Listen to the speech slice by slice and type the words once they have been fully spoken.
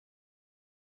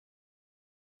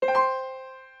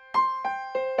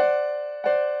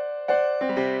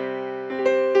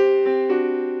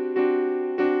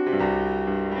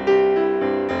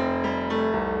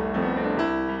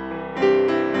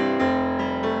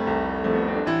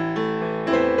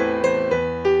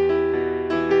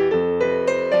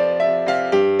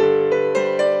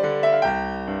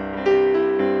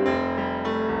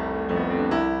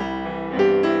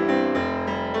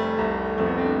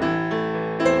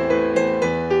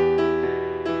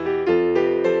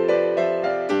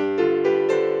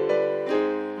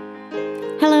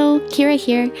Sarah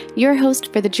here, your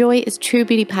host for the Joy is True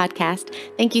Beauty podcast.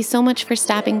 Thank you so much for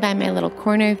stopping by my little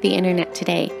corner of the internet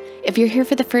today. If you're here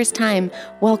for the first time,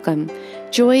 welcome.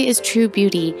 Joy is True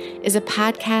Beauty is a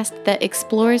podcast that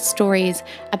explores stories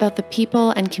about the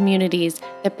people and communities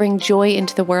that bring joy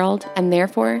into the world and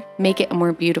therefore make it a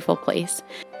more beautiful place.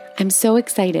 I'm so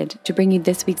excited to bring you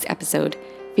this week's episode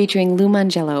featuring Lou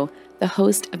Mongello, the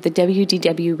host of the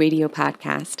WDW Radio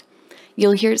podcast.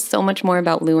 You'll hear so much more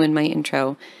about Lou in my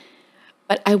intro,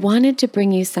 but I wanted to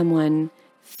bring you someone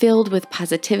filled with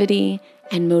positivity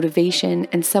and motivation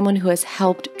and someone who has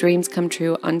helped dreams come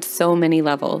true on so many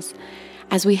levels.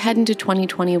 As we head into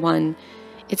 2021,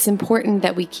 it's important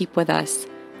that we keep with us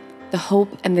the hope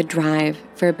and the drive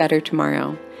for a better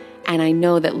tomorrow. And I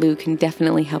know that Lou can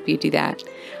definitely help you do that.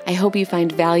 I hope you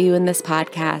find value in this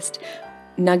podcast,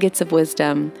 nuggets of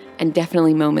wisdom, and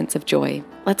definitely moments of joy.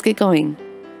 Let's get going.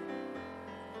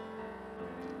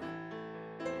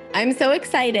 I'm so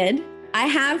excited. I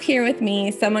have here with me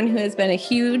someone who has been a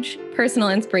huge personal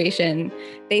inspiration.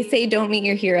 They say don't meet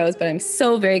your heroes, but I'm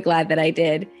so very glad that I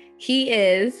did. He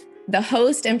is the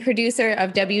host and producer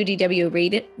of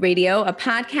WDW Radio, a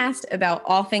podcast about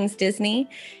all things Disney.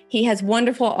 He has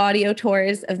wonderful audio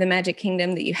tours of the Magic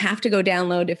Kingdom that you have to go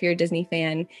download if you're a Disney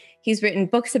fan. He's written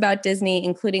books about Disney,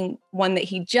 including one that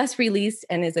he just released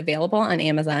and is available on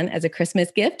Amazon as a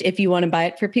Christmas gift if you want to buy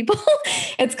it for people.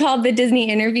 It's called The Disney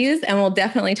Interviews, and we'll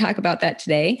definitely talk about that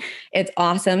today. It's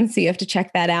awesome, so you have to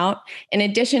check that out. In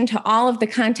addition to all of the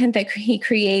content that he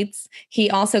creates, he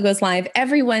also goes live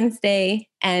every Wednesday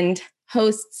and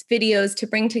hosts videos to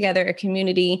bring together a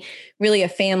community, really a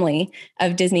family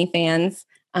of Disney fans.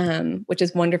 Which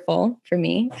is wonderful for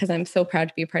me because I'm so proud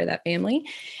to be a part of that family.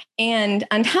 And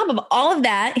on top of all of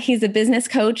that, he's a business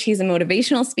coach. He's a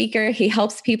motivational speaker. He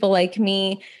helps people like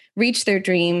me reach their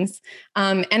dreams.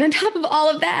 And on top of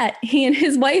all of that, he and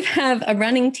his wife have a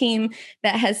running team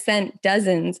that has sent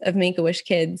dozens of Make-A-Wish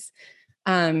kids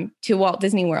to Walt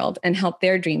Disney World and help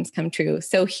their dreams come true.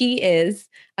 So he is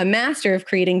a master of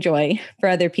creating joy for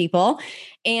other people.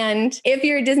 And if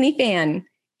you're a Disney fan,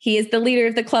 he is the leader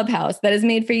of the clubhouse that is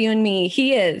made for you and me.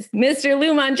 He is Mr.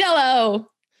 Lou Mongello,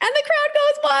 and the crowd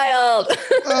goes wild.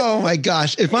 Oh my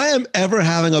gosh. If I am ever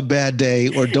having a bad day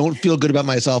or don't feel good about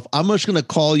myself, I'm just going to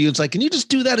call you and say, can you just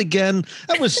do that again?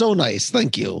 That was so nice.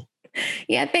 Thank you.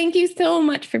 Yeah. Thank you so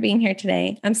much for being here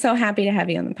today. I'm so happy to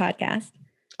have you on the podcast.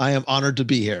 I am honored to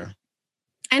be here.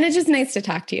 And it's just nice to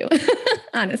talk to you,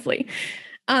 honestly.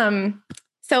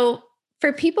 So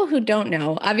for people who don't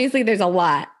know, obviously there's a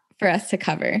lot for us to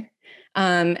cover.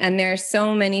 And there are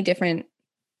so many different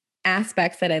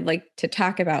aspects that I'd like to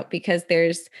talk about because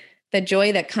there's the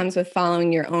joy that comes with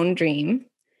following your own dream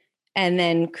and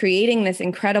then creating this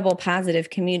incredible positive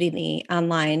community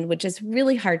online, which is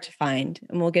really hard to find.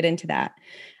 And we'll get into that.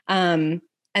 And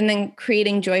then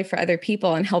creating joy for other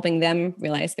people and helping them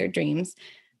realize their dreams.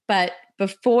 But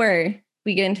before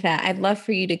we get into that, I'd love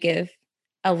for you to give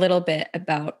a little bit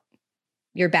about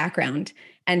your background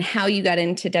and how you got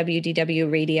into WDW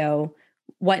Radio,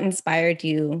 what inspired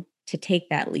you to take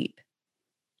that leap?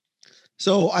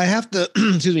 So I have to,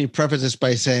 preface this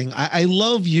by saying I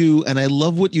love you and I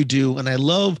love what you do. And I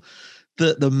love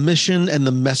the mission and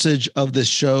the message of this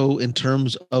show in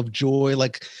terms of joy.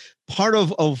 Like part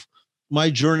of my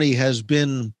journey has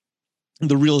been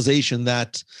the realization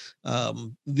that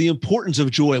the importance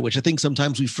of joy, which I think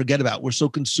sometimes we forget about. We're so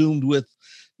consumed with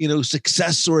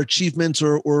success or achievements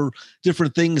or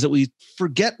different things that we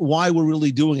forget why we're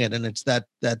really doing it. And it's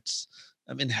that's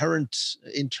inherent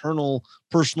internal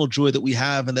personal joy that we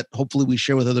have and that hopefully we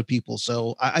share with other people.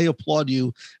 So I applaud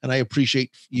you and I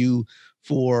appreciate you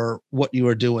for what you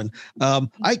are doing.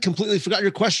 I completely forgot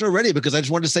your question already because I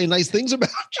just wanted to say nice things about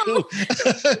you.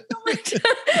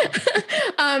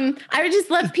 I would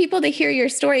just love people to hear your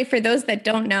story for those that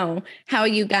don't know how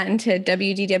you got into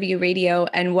WDW Radio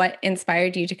and what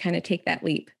inspired you to kind of take that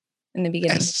leap in the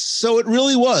beginning. Yes, so it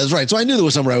really was, right. So I knew there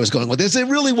was somewhere I was going with this. It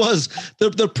really was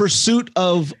the pursuit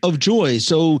of joy.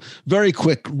 So very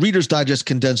quick, Reader's Digest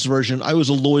condensed version. I was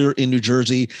a lawyer in New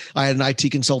Jersey. I had an IT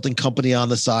consulting company on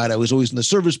the side. I was always in the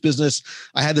service business.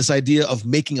 I had this idea of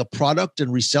making a product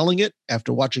and reselling it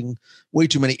after watching way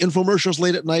too many infomercials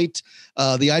late at night.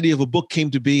 The idea of a book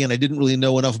came to be, and I didn't really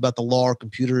know enough about the law or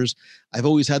computers. I've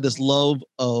always had this love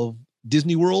of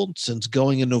Disney World since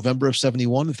going in November of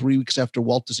 71, 3 weeks after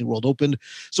Walt Disney World opened.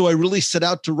 So I really set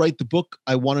out to write the book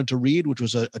I wanted to read, which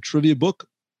was a trivia book,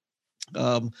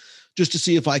 just to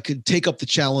see if I could take up the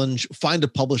challenge, find a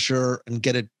publisher and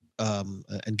get it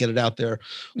out there.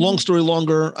 Long story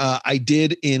longer, I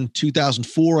did in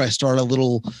 2004. I started a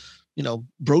little,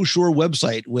 brochure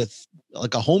website with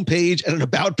like a homepage and an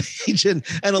about page and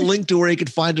a link to where you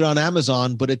could find it on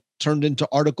Amazon, but it turned into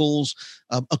articles,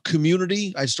 a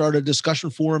community. I started a discussion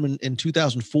forum in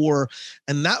 2004.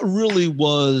 And that really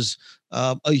was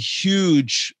a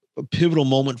huge pivotal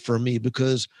moment for me,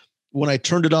 because when I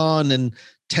turned it on and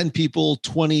 10 people,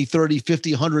 20, 30,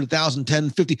 50, 100,000, 10,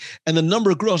 50, and the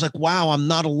number grew, I was like, wow, I'm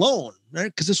not alone, right?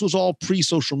 Because this was all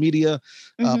pre-social media.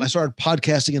 I started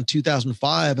podcasting in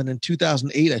 2005, and in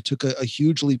 2008, I took a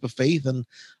huge leap of faith, and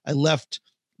I left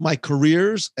my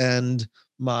careers and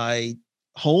my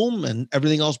home and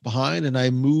everything else behind, and I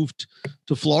moved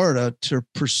to Florida to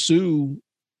pursue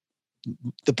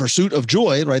the pursuit of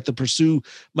joy, right? To pursue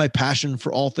my passion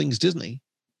for all things Disney.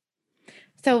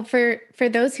 So for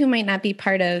those who might not be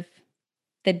part of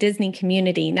the Disney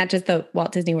community, not just the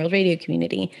Walt Disney World Radio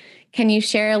community, can you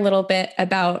share a little bit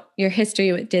about your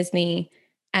history with Disney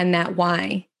and that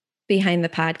why behind the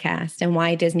podcast and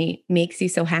why Disney makes you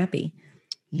so happy?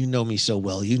 You know me so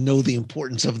well. You know the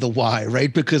importance of the why,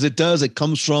 right? Because it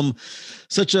comes from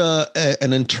such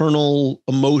an internal,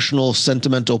 emotional,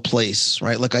 sentimental place,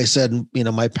 right? Like I said,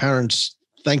 my parents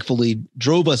thankfully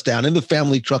drove us down in the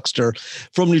family truckster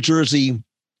from New Jersey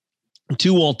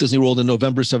to Walt Disney World in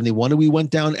November 71. And we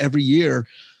went down every year.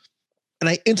 And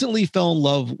I instantly fell in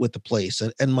love with the place.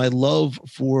 And my love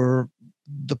for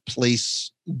the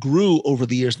place grew over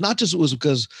the years. Not just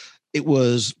because it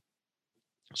was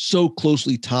so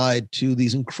closely tied to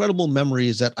these incredible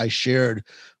memories that I shared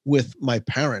with my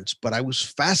parents, but I was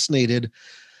fascinated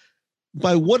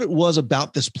by what it was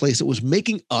about this place that was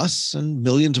making us and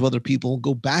millions of other people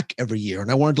go back every year.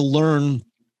 And I wanted to learn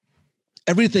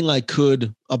everything I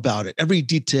could about it, every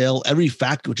detail, every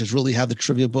fact, which is really how the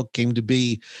trivia book came to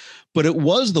be. But it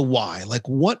was the why. Like,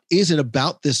 what is it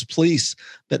about this place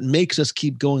that makes us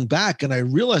keep going back? And I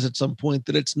realized at some point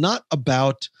that it's not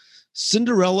about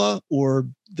Cinderella or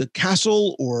the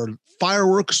castle or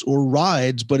fireworks or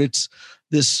rides, but it's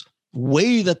this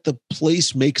way that the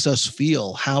place makes us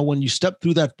feel, how when you step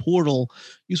through that portal,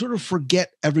 you sort of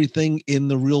forget everything in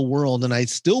the real world. And I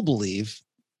still believe,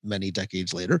 many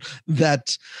decades later,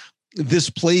 that this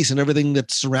place and everything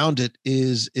that's surrounded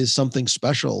is something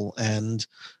special. And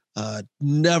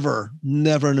never in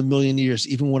a million years,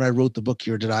 even when I wrote the book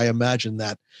here, did I imagine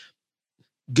that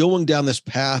going down this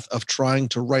path of trying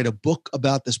to write a book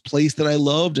about this place that I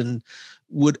loved and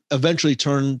would eventually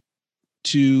turn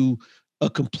to a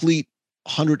complete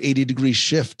 180-degree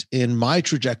shift in my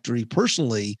trajectory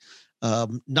personally,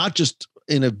 not just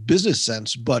in a business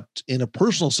sense, but in a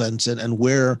personal sense, and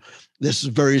where this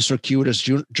very circuitous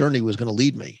journey was going to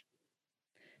lead me.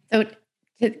 So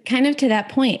to that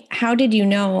point, how did you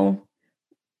know,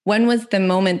 when was the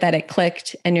moment that it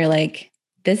clicked and you're like,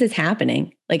 this is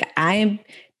happening? Like, I'm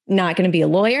not going to be a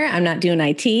lawyer. I'm not doing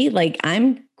IT. Like,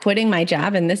 I'm quitting my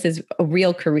job and this is a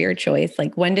real career choice.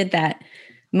 Like, when did that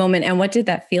moment and what did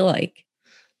that feel like?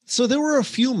 So there were a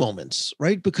few moments,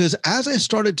 right? Because as I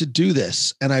started to do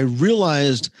this and I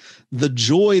realized the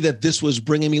joy that this was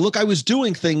bringing me, look, I was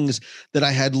doing things that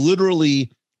I had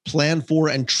literally planned for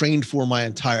and trained for my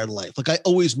entire life. Like, I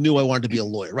always knew I wanted to be a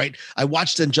lawyer, right? I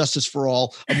watched And Justice for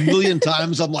All a million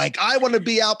times. I'm like, I want to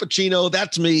be Al Pacino.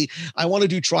 That's me. I want to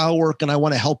do trial work and I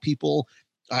want to help people.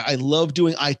 I love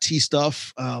doing IT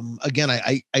stuff. Again,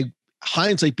 I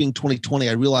hindsight being 2020,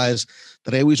 I realized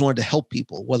that I always wanted to help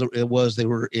people, whether it was they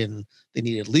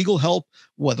needed legal help,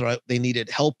 whether they needed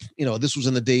help. This was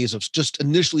in the days of just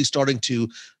initially starting to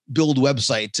build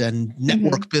websites and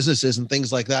network businesses and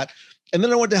things like that. And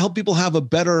then I wanted to help people have a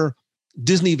better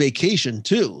Disney vacation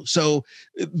too. So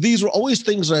these were always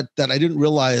things that I didn't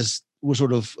realize were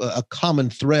sort of a common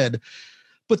thread.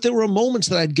 But there were moments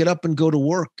that I'd get up and go to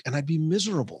work and I'd be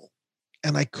miserable.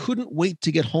 And I couldn't wait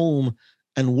to get home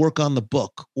and work on the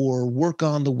book or work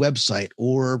on the website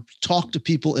or talk to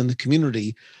people in the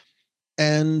community.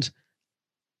 And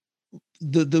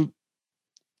there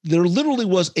literally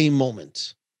was a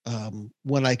moment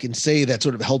when I can say that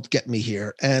sort of helped get me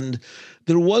here. And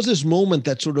there was this moment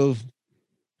that sort of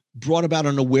brought about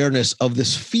an awareness of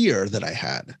this fear that I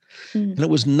had. And it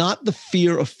was not the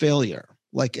fear of failure.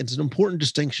 Like, it's an important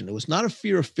distinction. It was not a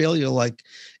fear of failure. Like,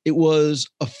 it was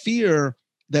a fear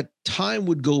that time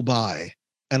would go by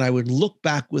and I would look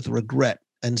back with regret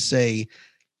and say,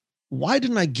 why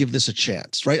didn't I give this a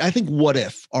chance, right? I think what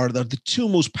if are the two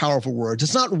most powerful words.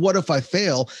 It's not what if I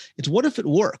fail, it's what if it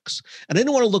works. And I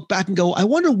didn't want to look back and go, I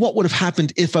wonder what would have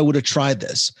happened if I would have tried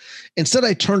this. Instead,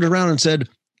 I turned around and said,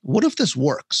 what if this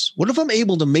works? What if I'm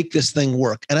able to make this thing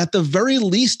work? And at the very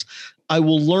least, I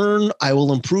will learn, I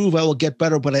will improve, I will get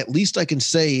better, but at least I can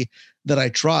say that I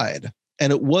tried.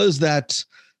 And it was that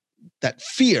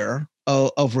fear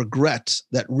of regrets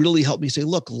that really helped me say,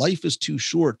 look, life is too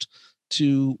short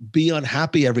to be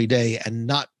unhappy every day and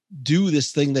not do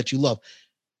this thing that you love.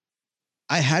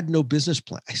 I had no business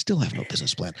plan. I still have no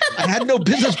business plan. I had no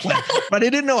business plan, but I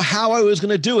didn't know how I was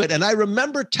going to do it. And I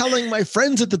remember telling my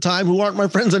friends at the time, who aren't my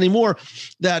friends anymore,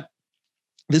 that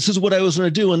this is what I was going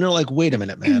to do. And they're like, wait a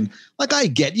minute, man. Like, I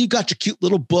get, you got your cute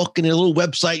little book and your little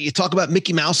website. You talk about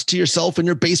Mickey Mouse to yourself in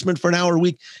your basement for an hour a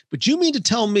week. But you mean to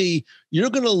tell me you're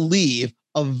going to leave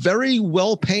a very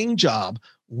well-paying job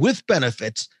with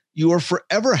benefits, your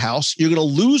forever house, you're going to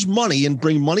lose money and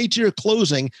bring money to your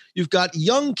closing. You've got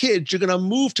young kids. You're going to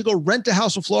move to go rent a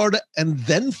house in Florida and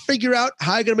then figure out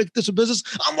how you're going to make this a business.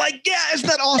 I'm like, yeah, isn't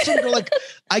that awesome? They're like,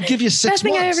 I give you 6 months. Best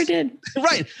thing I ever did.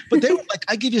 Right. But they were like,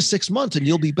 I give you 6 months and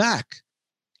you'll be back.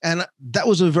 And that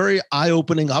was a very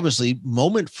eye-opening, obviously,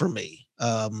 moment for me.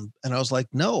 And I was like,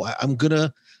 no, I'm going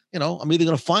to, I'm either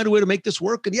going to find a way to make this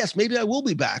work. And yes, maybe I will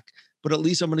be back, but at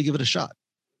least I'm going to give it a shot.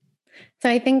 So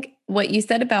I think what you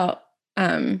said about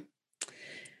the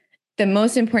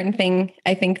most important thing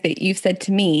I think that you've said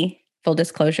to me, full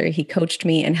disclosure, he coached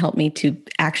me and helped me to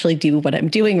actually do what I'm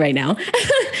doing right now,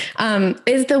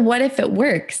 is the what if it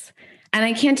works? And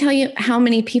I can't tell you how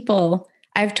many people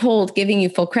I've told, giving you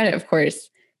full credit, of course,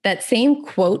 that same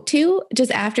quote to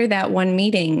just after that one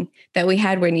meeting that we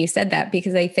had when you said that,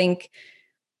 because I think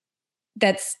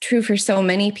that's true for so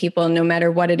many people, no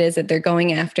matter what it is that they're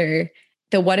going after.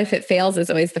 The what if it fails is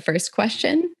always the first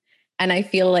question. And I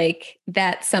feel like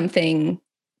that's something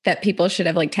that people should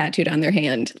have like tattooed on their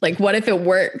hand. Like, what if it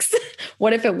works?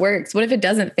 What if it works? What if it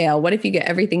doesn't fail? What if you get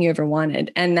everything you ever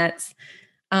wanted? And that's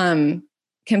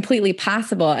completely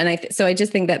possible. And so I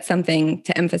just think that's something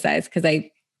to emphasize, because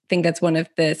I think that's one of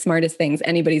the smartest things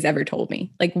anybody's ever told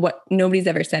me. Like, nobody's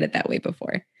ever said it that way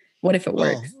before. What if it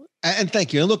works? And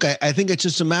thank you. And look, I think it's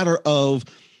just a matter of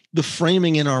the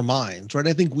framing in our minds, right?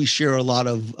 I think we share a lot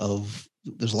of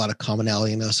there's a lot of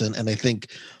commonality in us. And I think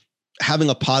having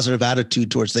a positive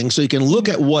attitude towards things. So you can look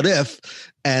at what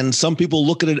if, and some people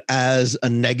look at it as a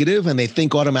negative and they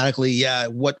think automatically, yeah,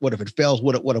 what if it fails?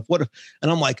 What if?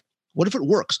 And I'm like, what if it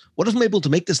works? What if I'm able to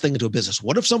make this thing into a business?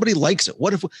 What if somebody likes it?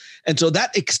 And so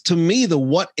that, to me, the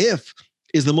what if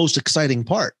is the most exciting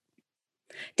part.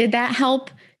 Did that help?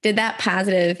 Did that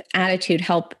positive attitude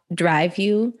help drive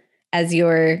you as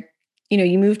you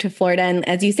move to Florida? And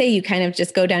as you say, you kind of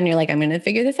just go down, you're like, I'm going to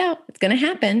figure this out. It's going to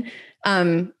happen.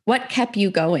 What kept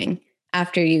you going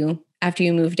after you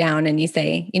moved down and you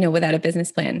say, without a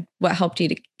business plan? What helped you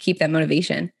to keep that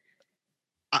motivation?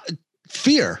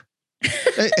 Fear.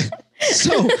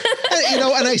 So,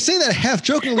 and I say that half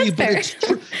jokingly, but it's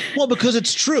true. Well, because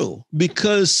it's true.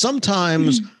 Because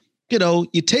sometimes,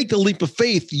 you take the leap of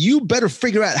faith, you better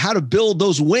figure out how to build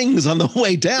those wings on the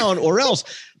way down or else.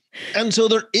 And so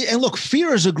look,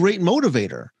 fear is a great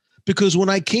motivator, because when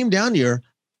I came down here,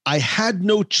 I had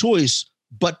no choice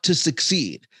but to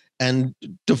succeed. And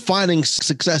defining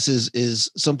success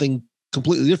is something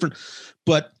completely different.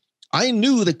 But I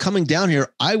knew that coming down here,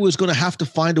 I was going to have to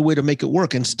find a way to make it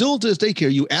work. And still to this day,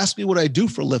 Carrie, you ask me what I do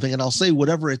for a living, and I'll say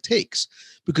whatever it takes,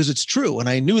 because it's true. And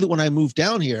I knew that when I moved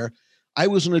down here, I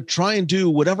was going to try and do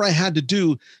whatever I had to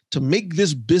do to make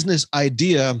this business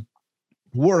idea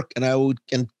work. And I would,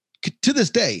 and to this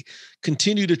day,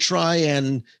 continue to try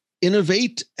and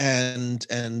innovate and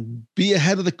be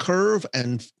ahead of the curve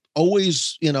and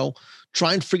always,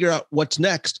 try and figure out what's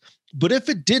next. But if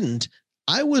it didn't,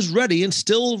 I was ready and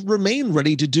still remain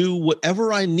ready to do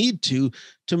whatever I need to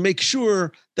make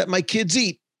sure that my kids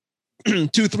eat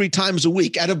 2-3 times a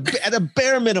week at a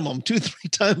bare minimum, 2-3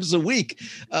 times a week.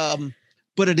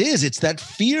 But it's that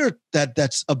fear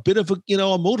that's a bit of a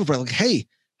motivator. Like, hey,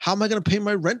 how am I going to pay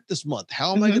my rent this month?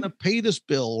 How am I going to pay this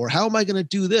bill? Or how am I going to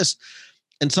do this?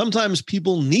 And sometimes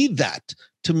people need that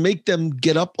to make them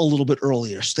get up a little bit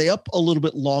earlier, stay up a little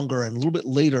bit longer and a little bit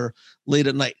late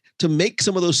at night, to make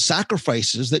some of those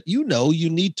sacrifices that you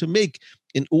need to make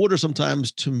in order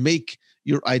sometimes to make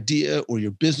your idea or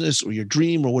your business or your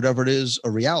dream or whatever it is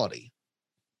a reality.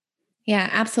 Yeah,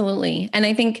 absolutely. And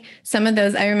I think some of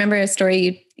those, I remember a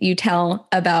story you tell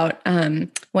about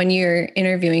when you're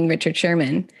interviewing Richard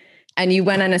Sherman and you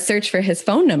went on a search for his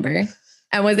phone number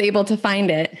and was able to find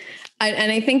it.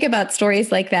 And I think about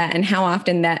stories like that and how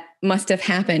often that must have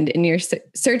happened in your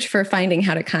search for finding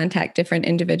how to contact different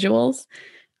individuals.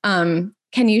 Can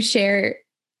you share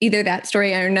either that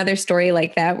story or another story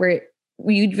like that where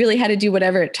you really had to do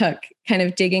whatever it took, kind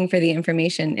of digging for the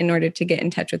information in order to get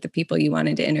in touch with the people you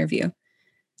wanted to interview?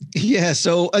 Yeah.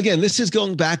 So again, this is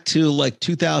going back to like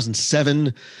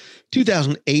 2007,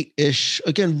 2008-ish.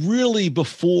 Again, really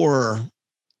before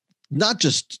not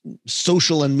just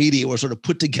social and media were sort of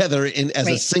put together in as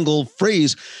a Right. single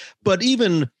phrase, but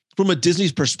even from a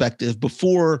Disney's perspective,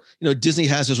 before, Disney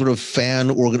has a sort of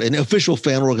an official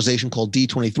fan organization called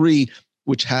D23,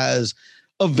 which has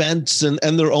events and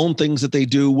their own things that they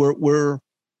do where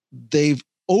they've,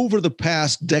 over the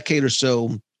past decade or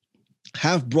so,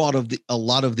 have brought a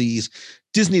lot of these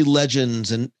Disney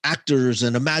legends and actors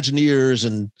and Imagineers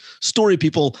and story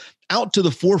people out to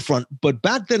the forefront. But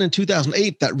back then in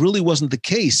 2008, that really wasn't the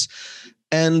case.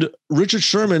 And Richard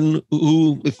Sherman,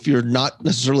 who, if you're not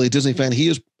necessarily a Disney fan, he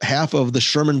is half of the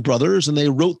Sherman Brothers, and they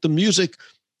wrote the music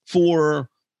for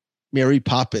Mary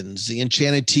Poppins, The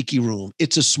Enchanted Tiki Room,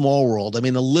 It's a Small World. I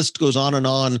mean, the list goes on and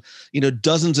on,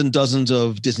 dozens and dozens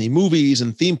of Disney movies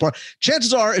and theme parks.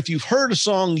 Chances are, if you've heard a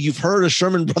song, you've heard a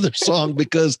Sherman Brothers song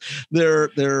because they're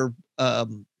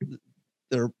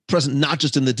present not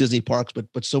just in the Disney parks,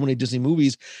 but so many Disney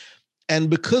movies. And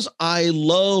because I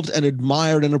loved and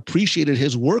admired and appreciated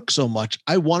his work so much,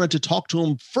 I wanted to talk to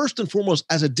him first and foremost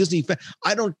as a Disney fan.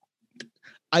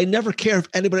 I never care if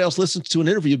anybody else listens to an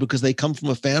interview because they come from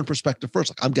a fan perspective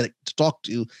first. Like, I'm getting to talk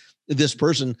to this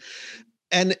person.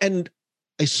 And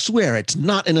I swear it's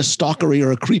not in a stalkery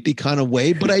or a creepy kind of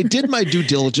way, but I did my due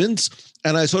diligence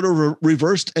and I sort of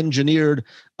reversed engineered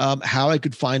how I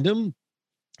could find him.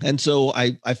 And so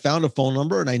I found a phone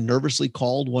number and I nervously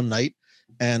called one night,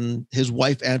 and his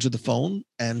wife answered the phone.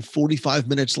 And 45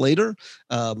 minutes later,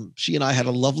 she and I had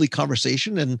a lovely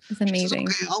conversation. And it's amazing.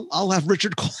 Said, okay, I'll have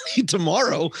Richard call you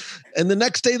tomorrow. And the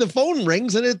next day the phone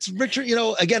rings and it's Richard.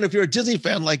 Again, if you're a Disney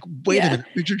fan, like, wait a minute,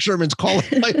 Richard Sherman's calling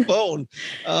my phone.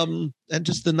 And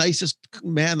just the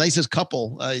nicest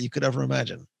couple you could ever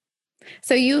imagine.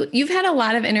 So you've had a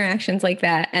lot of interactions like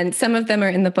that, and some of them are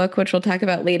in the book, which we'll talk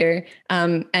about later.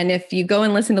 And if you go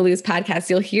and listen to Lou's podcast,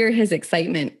 you'll hear his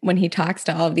excitement when he talks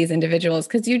to all of these individuals.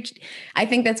 Because I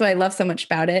think that's what I love so much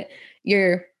about it.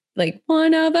 You're like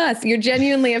one of us. You're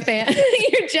genuinely a fan.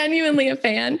 You're genuinely a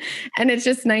fan, and it's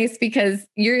just nice because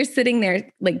you're sitting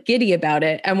there like giddy about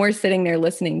it, and we're sitting there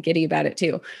listening giddy about it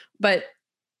too. But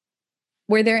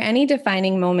were there any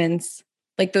defining moments,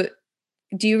 like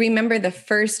do you remember the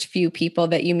first few people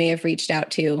that you may have reached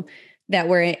out to that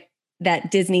were that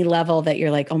Disney level that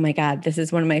you're like, oh my God, this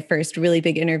is one of my first really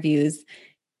big interviews?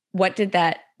 What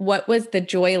was the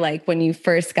joy like when you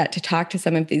first got to talk to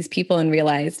some of these people and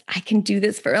realized I can do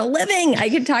this for a living? I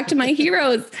can talk to my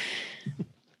heroes.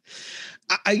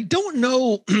 I don't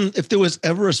know if there was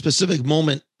ever a specific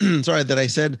moment, that I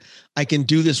said, I can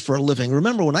do this for a living.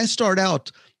 Remember when I started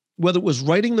out, whether it was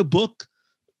writing the book,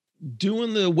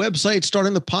 doing the website,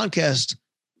 starting the podcast,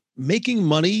 making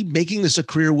money, making this a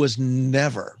career was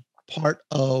never part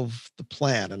of the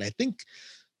plan. And I think,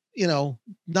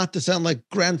 not to sound like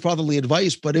grandfatherly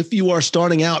advice, but if you are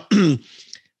starting out and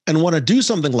want to do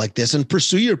something like this and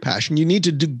pursue your passion, you need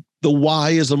to do the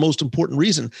why is the most important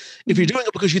reason. If you're doing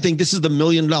it because you think this is the $1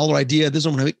 million idea, this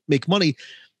is going to make money,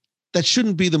 that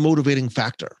shouldn't be the motivating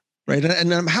factor. Right.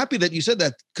 And I'm happy that you said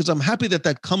that, because I'm happy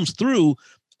that comes through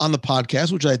on the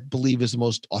podcast, which I believe is the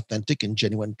most authentic and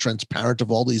genuine, transparent of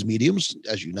all these mediums,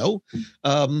 as you know.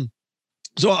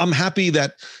 So I'm happy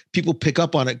that people pick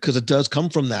up on it because it does come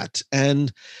from that.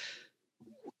 And,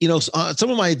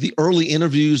 some of the early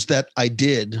interviews that I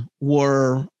did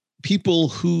were people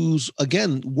whose,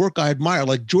 again, work I admire,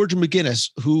 like George McGinnis,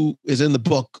 who is in the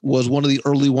book, was one of the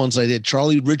early ones I did.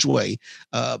 Charlie Ridgway.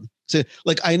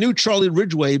 I knew Charlie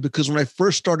Ridgway because when I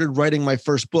first started writing my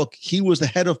first book, he was the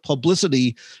head of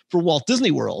publicity for Walt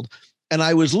Disney World. And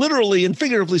I was literally and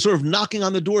figuratively sort of knocking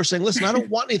on the door saying, listen, I don't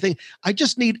want anything. I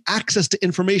just need access to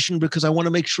information because I want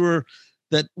to make sure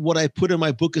that what I put in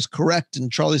my book is correct.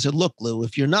 And Charlie said, look, Lou,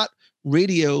 if you're not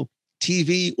radio,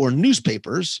 TV, or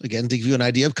newspapers, again, to give you an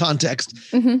idea of context,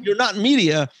 you're not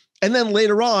media. And then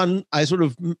later on, I sort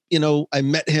of, I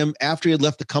met him after he had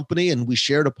left the company and we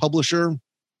shared a publisher.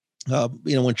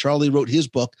 When Charlie wrote his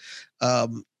book,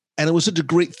 and it was such a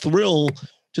great thrill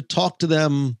to talk to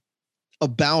them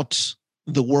about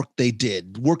the work they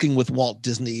did, working with Walt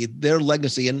Disney, their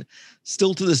legacy. And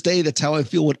still to this day, that's how I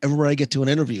feel whenever I get to an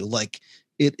interview. Like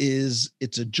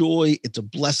it's a joy, it's a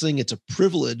blessing, it's a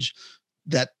privilege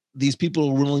that these people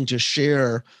are willing to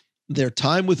share their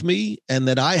time with me, and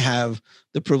that I have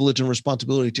the privilege and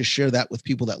responsibility to share that with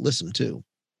people that listen too.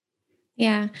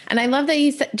 Yeah. And I love that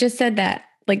you just said that,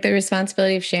 like the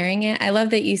responsibility of sharing it. I love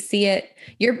that you see it.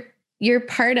 You're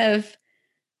part of,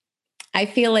 I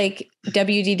feel like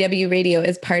WDW radio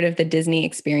is part of the Disney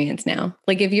experience now.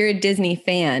 Like if you're a Disney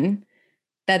fan,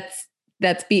 that's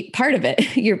part of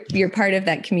it. You're part of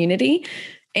that community.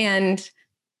 And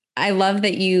I love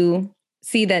that you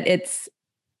see that it's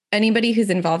anybody who's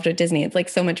involved with Disney, it's like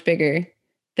so much bigger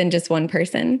than just one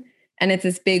person. And it's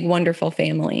this big, wonderful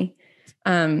family.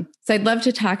 So I'd love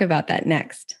to talk about that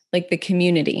next, like the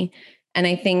community. And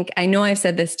I know I've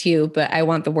said this to you, but I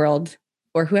want the world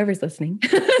or whoever's listening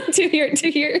to hear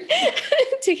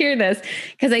this.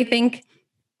 Cause I think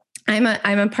I'm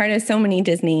a part of so many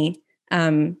Disney,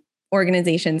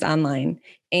 organizations online,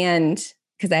 and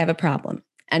cause I have a problem,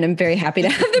 and I'm very happy to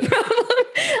have the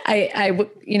problem.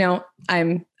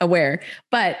 I'm aware,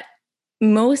 but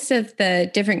most of the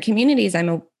different communities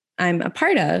I'm a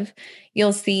part of,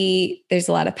 you'll see there's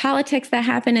a lot of politics that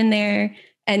happen in there,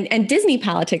 and Disney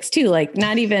politics too, like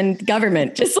not even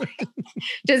government,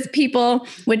 just people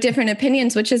with different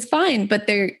opinions, which is fine, but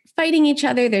they're fighting each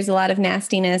other. There's a lot of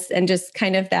nastiness and just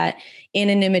kind of that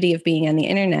anonymity of being on the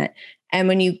internet. And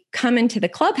when you come into the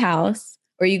clubhouse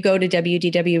or you go to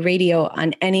WDW radio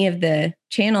on any of the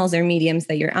channels or mediums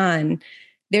that you're on,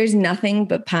 there's nothing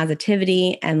but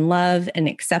positivity and love and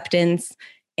acceptance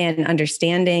and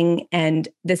understanding and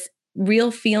this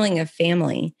real feeling of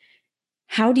family.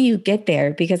 How do you get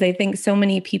there? Because I think so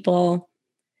many people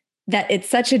that it's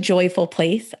such a joyful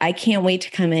place. I can't wait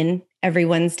to come in every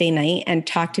Wednesday night and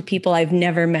talk to people I've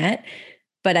never met,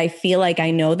 but I feel like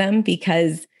I know them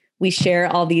because we share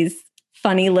all these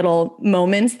funny little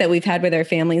moments that we've had with our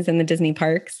families in the Disney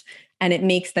parks. And it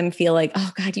makes them feel like,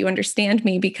 oh God, you understand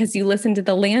me because you listen to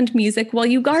the land music while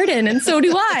you garden. And so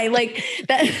do I. Like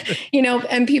that,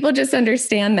 and people just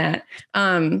understand that.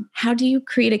 How do you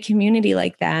create a community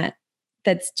like that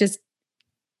that's just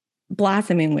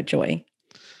blossoming with joy?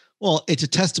 Well, it's a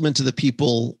testament to the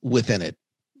people within it,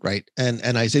 right?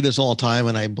 And I say this all the time,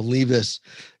 and I believe this.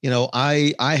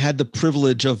 I had the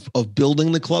privilege of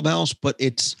building the clubhouse, but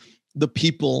it's the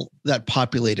people that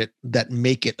populate it that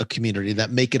make it a community, that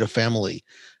make it a family.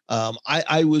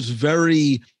 I was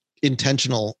very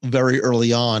intentional very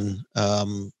early on.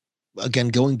 Again,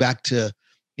 going back to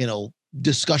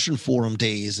discussion forum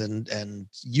days and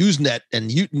Usenet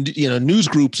and news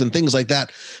groups and things like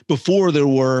that before there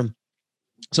were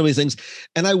so many things.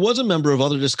 And I was a member of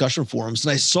other discussion forums,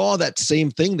 and I saw that same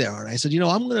thing there. And I said,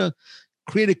 I'm going to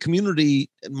create a community.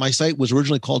 My site was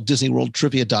originally called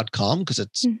DisneyWorldTrivia.com because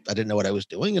I didn't know what I was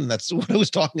doing, and that's what I was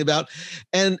talking about.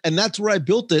 And that's where I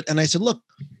built it. And I said, look,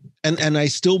 and I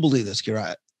still believe this,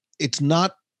 Kira. It's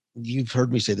not, you've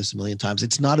heard me say this a million times.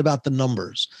 It's not about the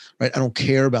numbers, right? I don't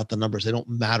care about the numbers. They don't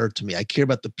matter to me. I care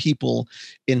about the people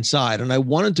inside. And I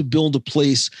wanted to build a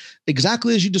place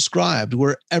exactly as you described,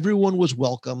 where everyone was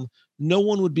welcome. No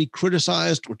one would be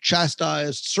criticized or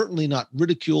chastised, certainly not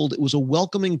ridiculed. It was a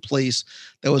welcoming place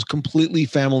that was completely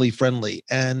family friendly.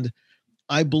 And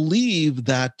I believe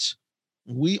that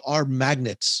we are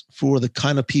magnets for the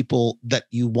kind of people that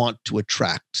you want to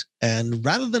attract. And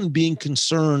rather than being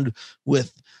concerned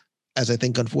with, as I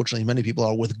think unfortunately many people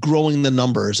are, with growing the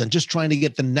numbers and just trying to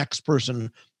get the next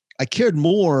person, I cared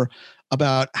more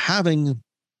about having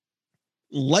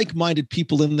like-minded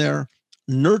people in there,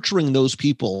 nurturing those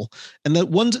people. And that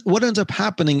what ends up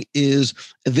happening is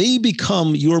they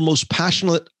become your most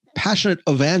passionate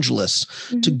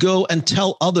evangelists to go and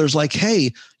tell others, like,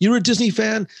 hey, you're a Disney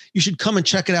fan, you should come and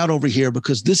check it out over here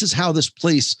because this is how this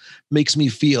place makes me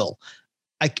feel.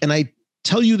 I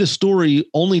tell you this story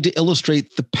only to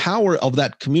illustrate the power of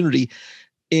that community.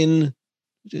 In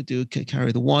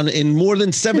more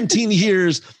than 17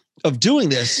 years of doing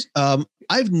this,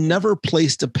 I've never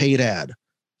placed a paid ad.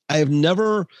 I have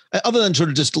never, other than sort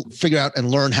of just figure out and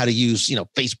learn how to use,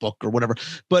 Facebook or whatever,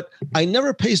 but I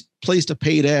never placed a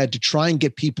paid ad to try and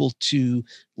get people to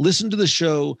listen to the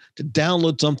show, to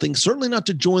download something, certainly not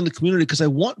to join the community, because I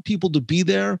want people to be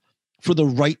there for the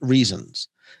right reasons.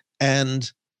 And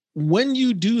when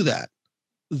you do that,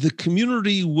 the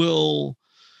community will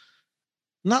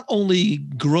not only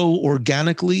grow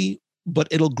organically, but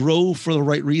it'll grow for the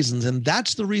right reasons. And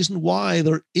that's the reason why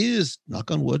there is,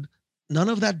 knock on wood, none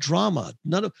of that drama.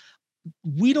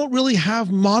 We don't really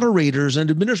have moderators and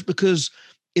administrators because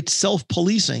it's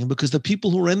self-policing, because the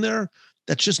people who are in there,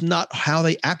 that's just not how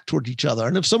they act toward each other.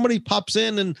 And if somebody pops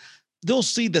in, and they'll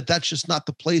see that that's just not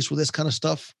the place where this kind of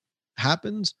stuff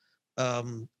happens.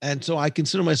 And so I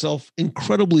consider myself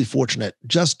incredibly fortunate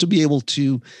just to be able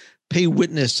to pay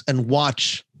witness and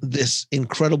watch this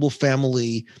incredible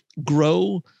family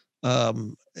grow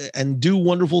and do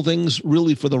wonderful things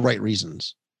really for the right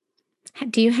reasons.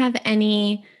 Do you have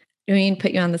any, I mean,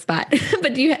 put you on the spot,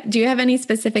 but do you have any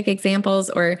specific examples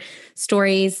or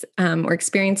stories or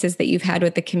experiences that you've had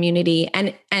with the community?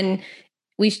 And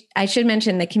I should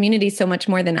mention the community is so much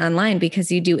more than online,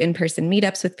 because you do in-person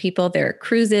meetups with people. There are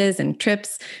cruises and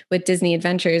trips with Disney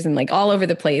Adventures and like all over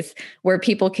the place where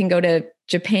people can go to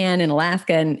Japan and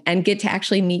Alaska and get to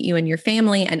actually meet you and your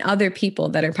family and other people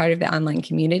that are part of the online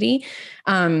community.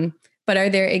 But are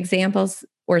there examples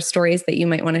or stories that you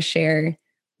might want to share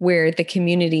where the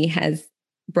community has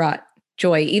brought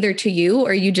joy either to you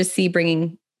or you just see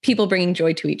people bringing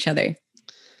joy to each other?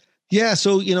 Yeah.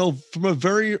 So, from a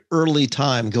very early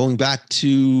time, going back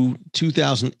to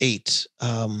 2008,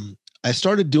 I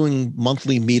started doing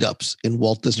monthly meetups in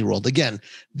Walt Disney World. Again,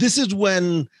 this is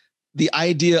when the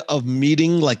idea of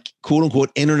meeting like quote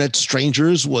unquote internet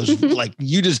strangers was like,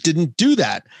 you just didn't do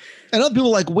that. And other people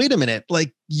were like, wait a minute,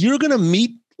 like you're going to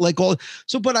meet like all.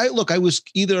 So, but I was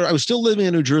still living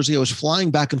in New Jersey. I was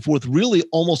flying back and forth really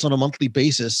almost on a monthly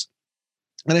basis.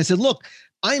 And I said, look,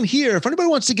 I'm here. If anybody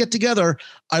wants to get together,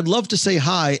 I'd love to say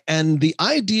hi. And the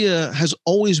idea has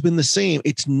always been the same.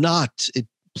 This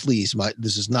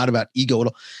is not about ego at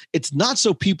all. It's not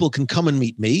so people can come and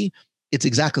meet me. It's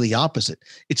exactly the opposite.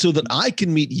 It's so that I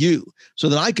can meet you, so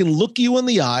that I can look you in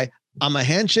the eye. I'm a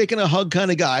handshake and a hug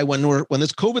kind of guy. When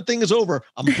this COVID thing is over,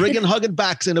 I'm bringing hugging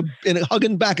back in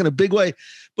a big way,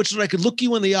 but so that I could look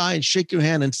you in the eye and shake your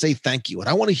hand and say thank you. And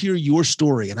I want to hear your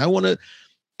story.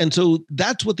 And so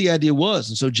that's what the idea was.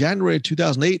 And so January of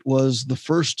 2008 was the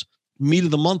first meet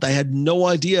of the month. I had no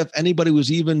idea if anybody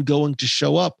was even going to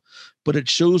show up, but it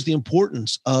shows the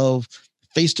importance of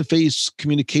face-to-face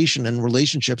communication and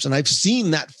relationships. And I've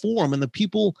seen that form, and the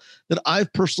people that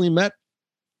I've personally met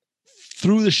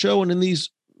through the show and in these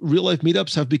real life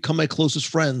meetups have become my closest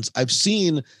friends. I've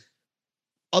seen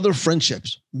other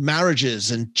friendships,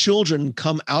 marriages, and children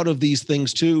come out of these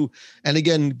things too. And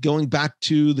again, going back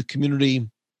to the community,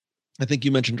 I think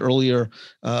you mentioned earlier,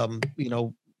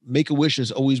 Make-A-Wish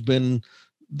has always been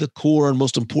the core and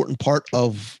most important part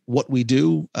of what we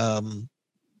do.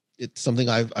 It's something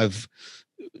I've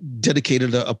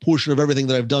dedicated a portion of everything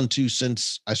that I've done to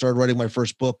since I started writing my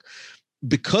first book.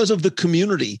 Because of the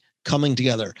community coming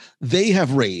together, they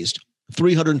have raised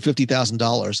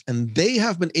 $350,000, and they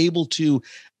have been able to,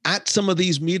 at some of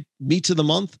these meets of the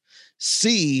month,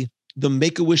 see the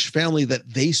Make-A-Wish family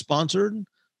that they sponsored,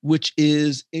 which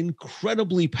is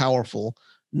incredibly powerful,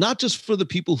 not just for the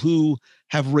people who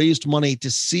have raised money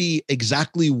to see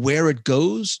exactly where it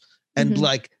goes. And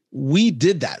we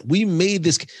did that. We made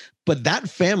this, but that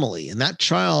family and that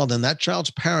child and that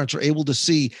child's parents are able to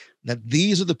see that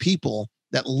these are the people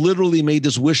that literally made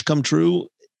this wish come true.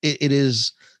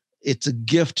 It's a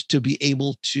gift to be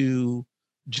able to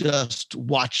just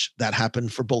watch that happen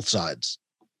for both sides.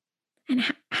 And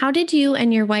how did you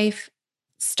and your wife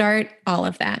start all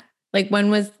of that? Like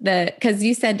when was because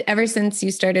you said ever since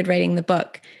you started writing the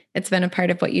book, it's been a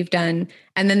part of what you've done.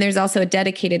 And then there's also a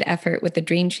dedicated effort with the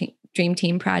Dream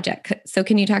Team Project. So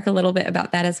can you talk a little bit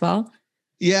about that as well?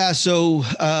 Yeah. So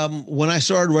when I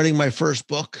started writing my first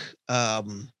book,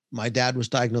 my dad was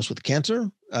diagnosed with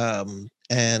cancer.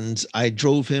 And I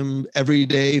drove him every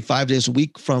day, 5 days a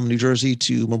week from New Jersey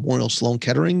to Memorial Sloan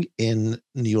Kettering in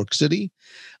New York City.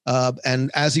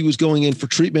 And as he was going in for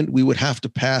treatment, we would have to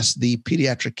pass the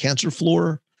pediatric cancer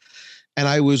floor. And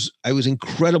I was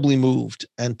incredibly moved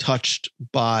and touched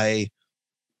by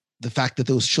the fact that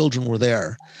those children were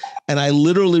there. And I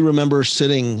literally remember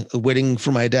sitting, waiting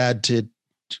for my dad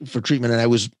for treatment. And I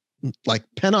was like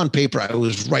pen on paper, I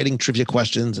was writing trivia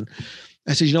questions. And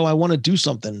I said, I want to do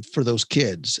something for those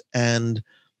kids. And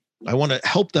I want to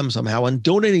help them somehow, and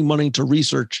donating money to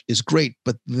research is great,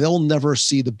 but they'll never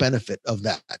see the benefit of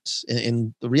that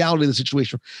in the reality of the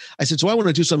situation. I said, so I want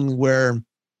to do something where,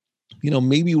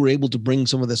 maybe we're able to bring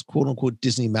some of this quote unquote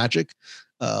Disney magic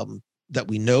that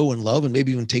we know and love, and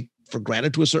maybe even take for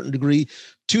granted to a certain degree,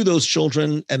 to those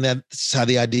children. And that's how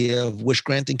the idea of wish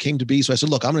granting came to be. So I said,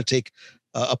 look, I'm going to take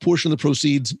a portion of the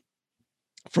proceeds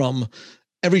from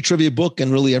every trivia book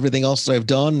and really everything else that I've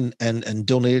done and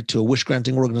donate it to a wish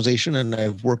granting organization. And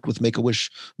I've worked with Make-A-Wish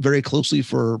very closely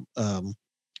for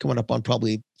coming up on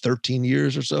probably 13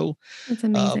 years or so. That's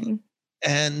amazing.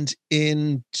 And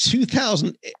in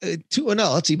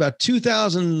about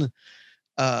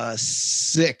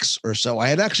 2006 or so, I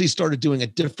had actually started doing a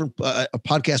different a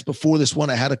podcast before this one.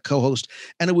 I had a co-host,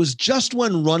 and it was just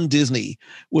when Run Disney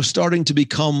was starting to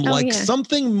become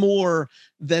something more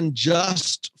than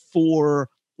just for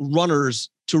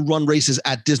runners to run races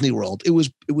at Disney World. It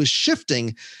was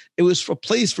shifting. It was a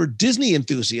place for Disney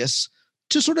enthusiasts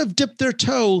to sort of dip their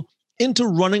toe into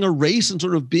running a race and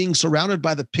sort of being surrounded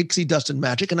by the pixie dust and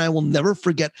magic. And I will never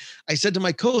forget, I said to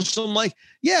my co-host, I'm like,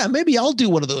 yeah, maybe I'll do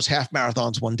one of those half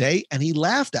marathons one day. And he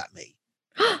laughed at me.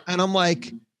 And I'm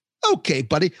like, okay,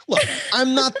 buddy, look,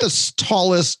 I'm not the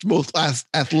tallest, most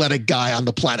athletic guy on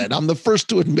the planet. I'm the first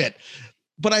to admit.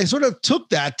 But I sort of took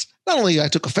that, not only I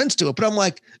took offense to it, but I'm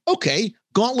like, okay,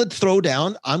 gauntlet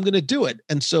throwdown. I'm going to do it.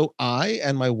 And so I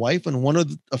and my wife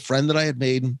and a friend that I had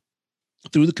made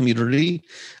through the community,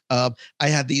 I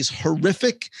had these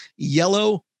horrific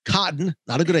yellow cotton,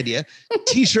 not a good idea,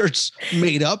 t-shirts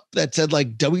made up that said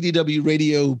like WDW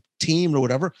radio team or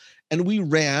whatever. And we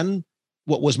ran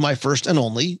what was my first and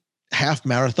only half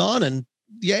marathon, and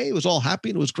yay, it was all happy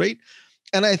and it was great.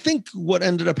 And I think what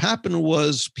ended up happening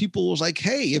was people was like,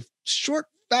 hey, if short,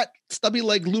 fat, stubby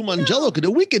like Lou Mongello could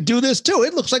do, we could do this too.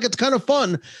 It looks like it's kind of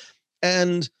fun.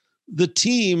 And the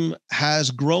team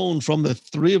has grown from the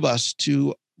three of us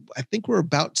to, I think we're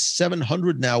about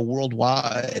 700 now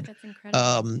worldwide. That's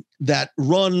incredible. That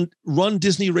run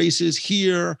Disney races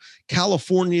here,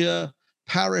 California,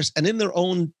 Paris, and in their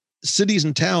own cities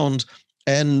and towns,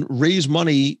 and raise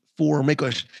money for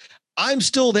Make-A-Wish. I'm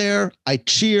still there. I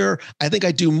cheer. I think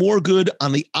I do more good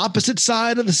on the opposite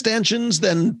side of the stanchions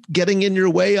than getting in your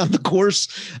way on the course.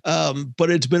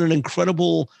 But it's been an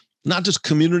incredible, not just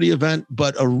community event,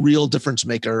 but a real difference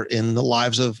maker in the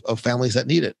lives of families that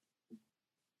need it.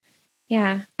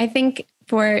 Yeah. I think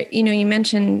you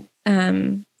mentioned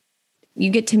you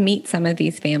get to meet some of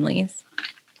these families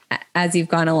as you've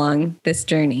gone along this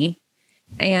journey.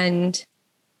 And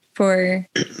for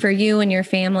you and your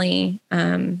family,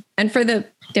 and for the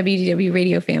WDW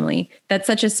radio family, that's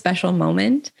such a special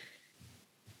moment.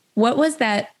 What was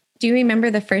that? Do you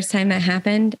remember the first time that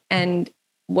happened? And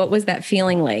what was that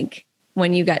feeling like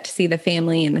when you got to see the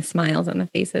family and the smiles on the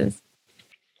faces?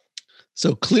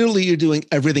 So clearly you're doing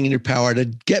everything in your power to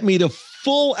get me to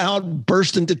full out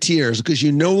burst into tears, because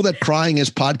you know that crying is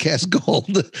podcast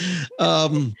gold.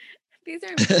 These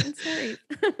are important stories.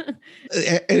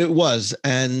 It was.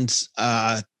 And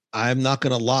I'm not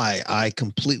going to lie. I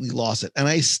completely lost it. And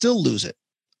I still lose it.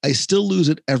 I still lose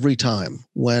it every time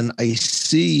when I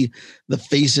see the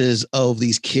faces of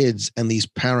these kids and these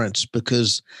parents,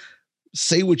 because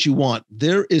say what you want,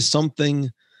 there is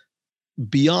something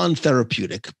beyond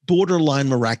therapeutic, borderline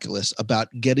miraculous about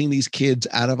getting these kids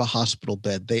out of a hospital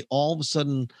bed. They all of a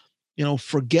sudden,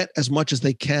 forget as much as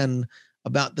they can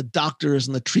about the doctors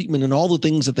and the treatment and all the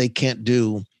things that they can't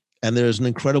do. And there's an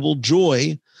incredible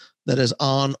joy that is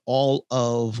on all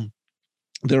of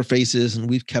their faces. And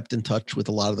we've kept in touch with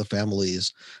a lot of the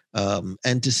families.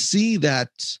 And to see that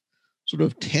sort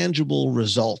of tangible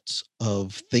results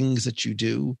of things that you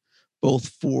do, both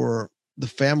for the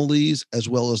families as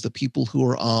well as the people who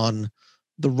are on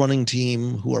the running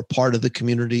team, who are part of the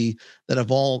community, that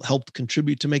have all helped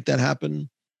contribute to make that happen.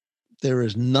 There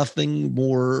is nothing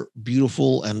more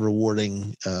beautiful and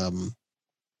rewarding that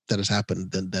has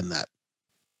happened than that.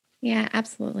 Yeah,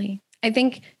 absolutely. I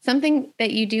think something that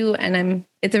you do, and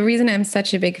it's a reason I'm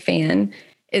such a big fan,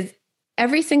 is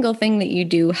every single thing that you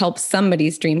do helps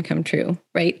somebody's dream come true,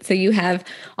 right? So you have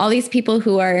all these people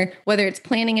who are, whether it's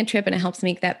planning a trip and it helps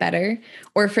make that better,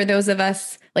 or for those of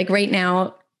us, like right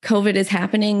now, COVID is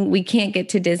happening, we can't get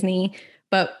to Disney,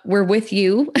 but we're with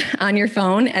you on your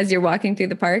phone as you're walking through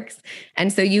the parks.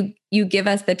 And so you give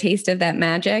us the taste of that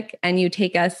magic, and you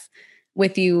take us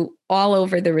with you all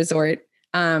over the resort.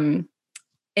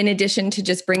 In addition to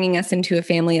just bringing us into a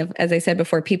family of, as I said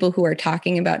before, people who are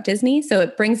talking about Disney. So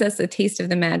it brings us a taste of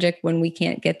the magic when we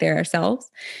can't get there ourselves.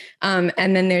 And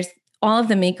then there's all of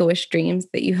the Make-A-Wish dreams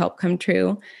that you help come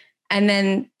true. And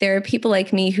then there are people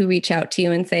like me who reach out to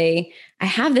you and say, I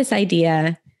have this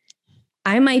idea.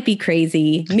 I might be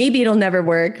crazy. Maybe it'll never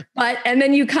work. And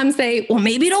then you come say, well,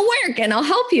 maybe it'll work and I'll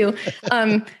help you.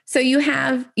 So you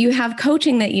have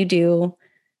coaching that you do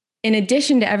in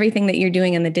addition to everything that you're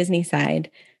doing on the Disney side.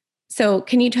 So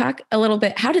can you talk a little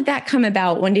bit, how did that come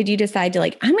about? When did you decide to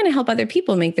I'm going to help other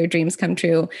people make their dreams come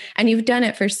true? And you've done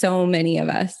it for so many of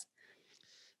us.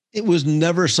 It was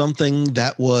never something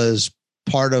that was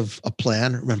part of a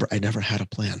plan. Remember, I never had a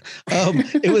plan.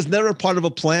 It was never part of a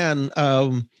plan.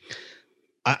 I'm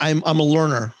a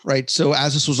learner, right? So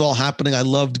as this was all happening, I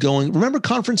loved going. Remember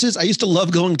conferences? I used to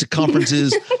love going to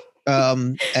conferences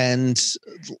and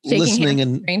shaking listening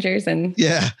and strangers and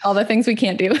yeah, all the things we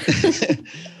can't do.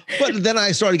 But then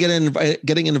I started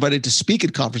getting invited to speak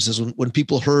at conferences when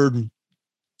people heard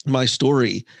my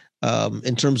story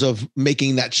in terms of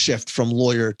making that shift from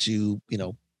lawyer to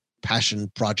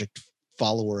passion project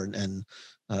follower and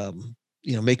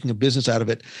making a business out of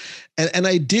it. And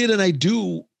I did, and I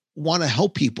do want to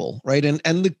help people, right?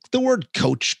 And the word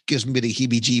coach gives me the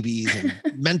heebie-jeebies,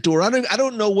 and mentor. I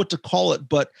don't know what to call it,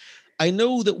 but I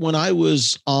know that when I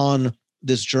was on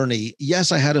this journey,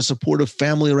 yes, I had a supportive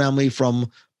family around me, from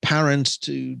parents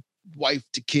to wife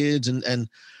to kids,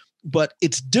 but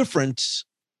it's different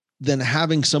than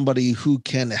having somebody who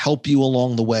can help you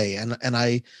along the way. And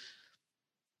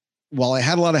while I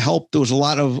had a lot of help, there was a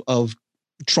lot of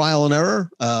trial and error.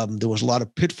 There was a lot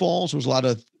of pitfalls. There was a lot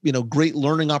of, great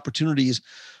learning opportunities,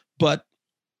 but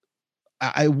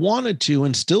I wanted to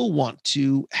and still want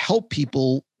to help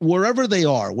people wherever they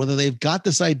are, whether they've got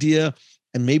this idea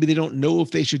and maybe they don't know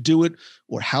if they should do it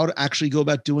or how to actually go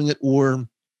about doing it, or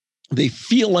they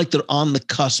feel like they're on the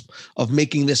cusp of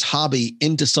making this hobby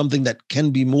into something that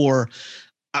can be more.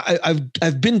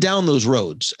 I've been down those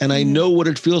roads and I know what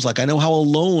it feels like. I know how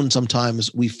alone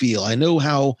sometimes we feel. I know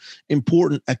how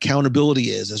important accountability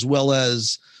is, as well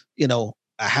as,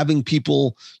 having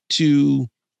people to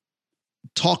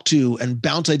talk to and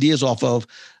bounce ideas off of.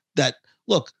 That,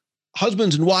 look,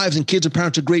 husbands and wives and kids and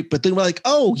parents are great, but then we're like,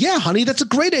 oh yeah, honey, that's a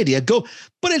great idea. Go.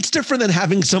 But it's different than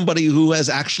having somebody who has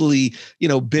actually,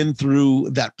 been through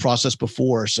that process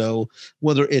before. So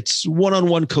whether it's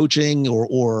one-on-one coaching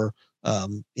or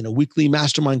weekly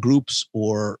mastermind groups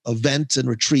or events and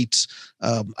retreats,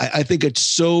 I think it's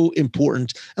so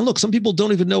important. And look, some people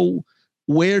don't even know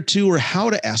where to or how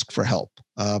to ask for help.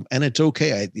 And it's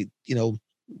okay.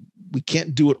 We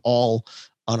can't do it all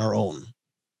on our own.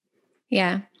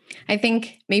 Yeah. I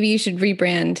think maybe you should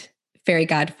rebrand Fairy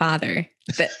Godfather.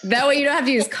 That way you don't have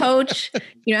to use coach.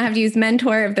 You don't have to use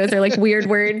mentor, if those are like weird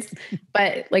words,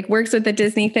 but like works with the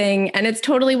Disney thing. And it's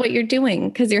totally what you're doing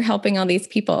because you're helping all these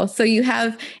people. So you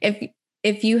have,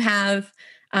 if you have,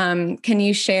 can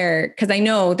you share? Because I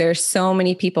know there's so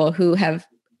many people who have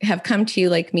come to you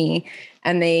like me,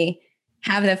 and they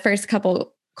have the first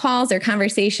couple calls or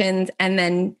conversations, and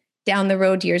then down the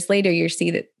road, years later, you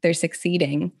see that they're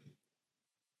succeeding.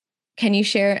 Can you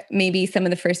share maybe some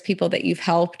of the first people that you've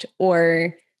helped,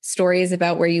 or stories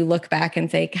about where you look back and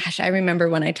say, gosh, I remember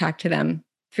when I talked to them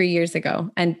 3 years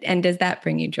ago? And does that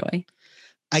bring you joy?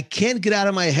 I can't get out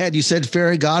of my head. You said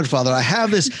Fairy Godfather. I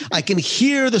have this, I can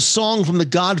hear the song from The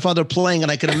Godfather playing,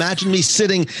 and I can imagine me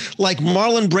sitting like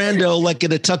Marlon Brando, like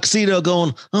in a tuxedo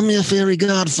going, I'm your fairy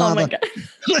godfather.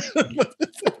 Oh my God.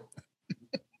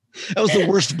 That was the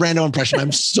worst Brando impression.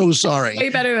 I'm so sorry. Way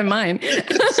better than mine.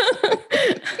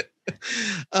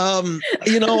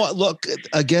 Look,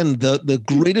 again, the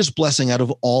greatest blessing out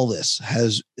of all this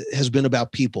has been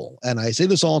about people. And I say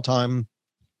this all the time.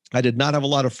 I did not have a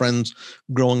lot of friends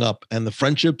growing up, and the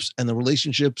friendships and the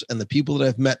relationships and the people that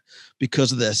I've met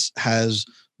because of this has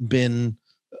been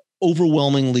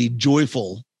overwhelmingly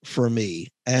joyful for me.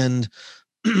 And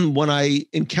when I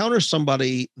encounter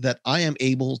somebody that I am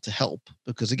able to help,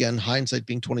 because again, hindsight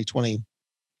being 2020,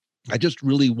 I just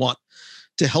really want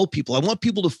to help people. I want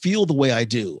people to feel the way I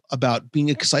do about being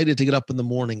excited to get up in the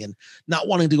morning and not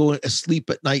wanting to go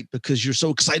asleep at night because you're so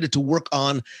excited to work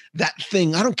on that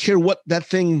thing. I don't care what that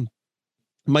thing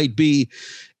might be.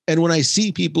 And when I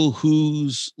see people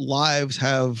whose lives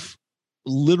have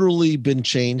literally been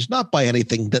changed, not by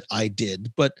anything that I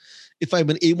did, but if I've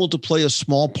been able to play a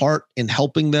small part in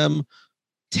helping them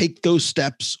take those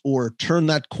steps or turn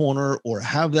that corner or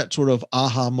have that sort of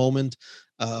aha moment,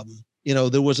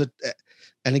 there was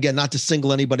and again, not to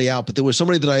single anybody out, but there was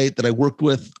somebody that I worked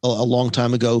with a long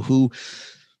time ago who,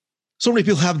 so many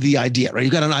people have the idea, right? You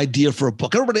got an idea for a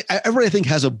book. Everybody I think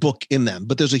has a book in them,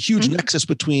 but there's a huge nexus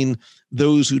between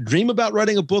those who dream about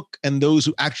writing a book and those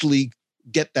who actually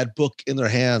get that book in their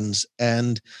hands.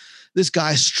 And this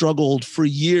guy struggled for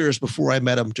years before I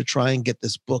met him to try and get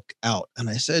this book out.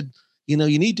 And I said, you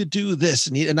need to do this.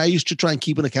 And I used to try and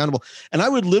keep it accountable. And I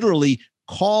would literally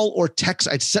call or text.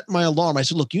 I'd set my alarm. I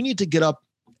said, look, you need to get up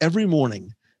every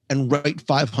morning and write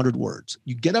 500 words.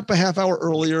 You get up a half hour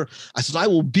earlier. I said, I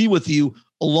will be with you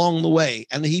along the way.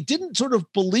 And he didn't sort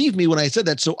of believe me when I said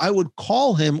that. So I would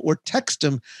call him or text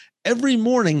him every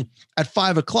morning at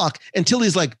 5 o'clock until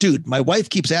he's like, dude, my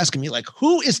wife keeps asking me, like,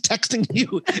 who is texting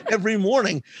you every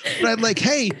morning? But I'm like,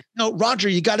 hey, Roger,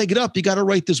 you got to get up. You got to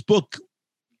write this book.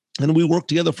 And we worked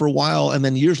together for a while. And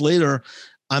then years later,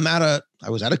 I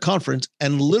was at a conference,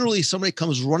 and literally somebody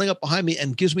comes running up behind me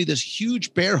and gives me this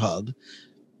huge bear hug.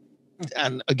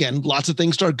 And again, lots of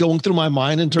things start going through my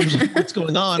mind in terms of what's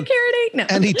going on. Security. No.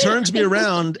 And he turns me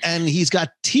around and he's got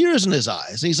tears in his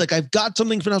eyes. And he's like, I've got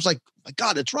something for you. I was like, my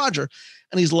God, it's Roger.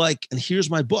 And he's like, and here's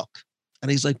my book.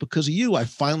 And he's like, because of you, I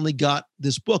finally got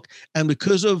this book. And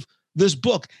because of this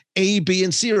book, A, B,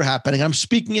 and C are happening. I'm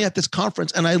speaking at this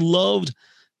conference. And I loved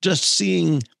just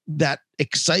seeing that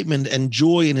excitement and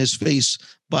joy in his face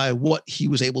by what he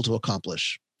was able to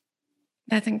accomplish.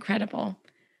 That's incredible.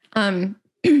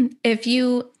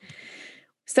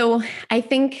 So I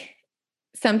think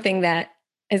something that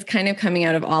is kind of coming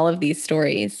out of all of these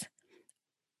stories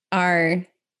are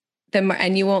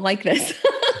and you won't like this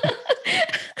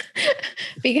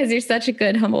because you're such a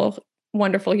good, humble,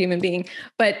 wonderful human being,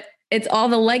 but it's all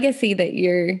the legacy that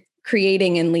you're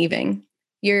creating and leaving.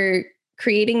 You're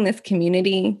creating this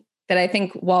community that I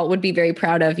think Walt would be very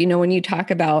proud of. When you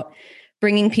talk about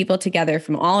bringing people together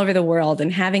from all over the world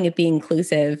and having it be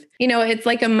inclusive, it's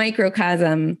like a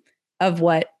microcosm of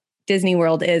what Disney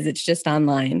World is. It's just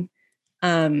online.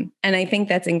 And I think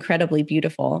that's incredibly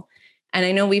beautiful. And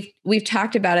I know we've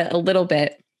talked about it a little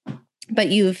bit, but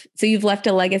you've left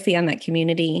a legacy on that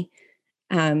community.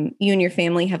 You and your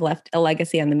family have left a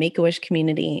legacy on the Make-A-Wish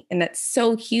community, and that's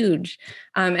so huge.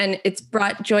 And it's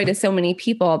brought joy to so many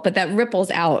people, but that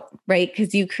ripples out, right?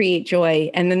 Because you create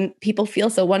joy, and then people feel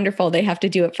so wonderful, they have to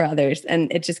do it for others,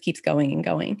 and it just keeps going and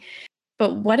going.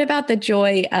 But what about the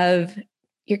joy of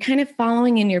you're kind of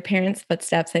following in your parents'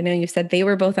 footsteps? I know you said they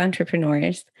were both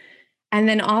entrepreneurs, and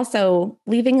then also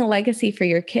leaving a legacy for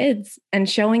your kids and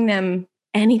showing them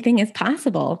anything is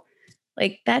possible.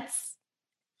 Like, that's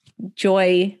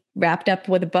joy wrapped up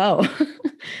with a bow.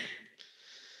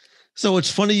 So it's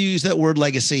funny you use that word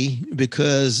legacy,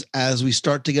 because as we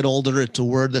start to get older, it's a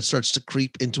word that starts to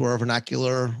creep into our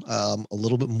vernacular a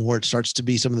little bit more. It starts to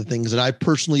be some of the things that I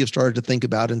personally have started to think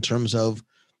about in terms of,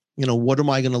 what am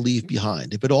I going to leave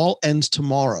behind? If it all ends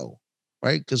tomorrow,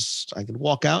 right? Because I could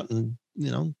walk out and,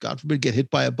 God forbid, get hit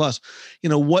by a bus.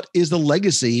 What is the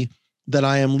legacy that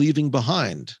I am leaving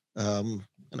behind? I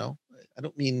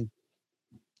don't mean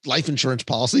life insurance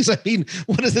policies. I mean,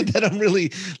 what is it that I'm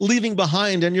really leaving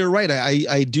behind? And you're right.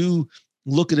 I do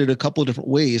look at it a couple of different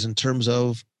ways in terms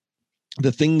of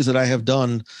the things that I have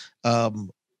done.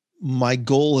 My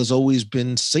goal has always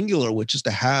been singular, which is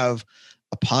to have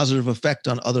a positive effect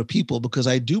on other people, because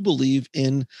I do believe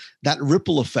in that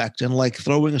ripple effect. And like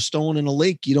throwing a stone in a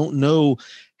lake, you don't know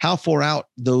how far out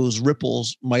those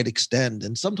ripples might extend.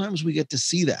 And sometimes we get to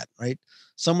see that, right?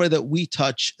 Somewhere that we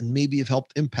touch and maybe have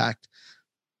helped impact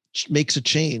makes a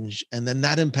change, and then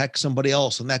that impacts somebody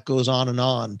else, and that goes on and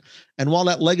on. And while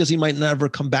that legacy might never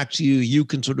come back to you, you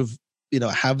can sort of,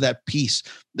 have that piece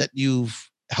that you've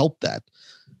helped that.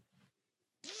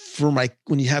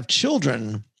 When you have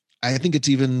children, I think it's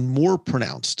even more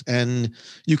pronounced, and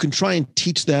you can try and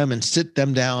teach them and sit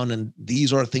them down, and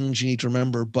these are things you need to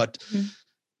remember. But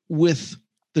with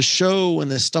the show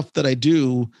and the stuff that I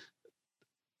do,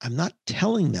 I'm not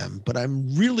telling them, but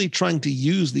I'm really trying to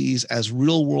use these as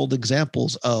real world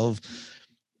examples of,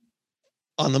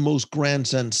 on the most grand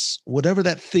sense, whatever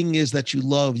that thing is that you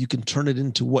love, you can turn it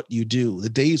into what you do. The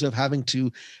days of having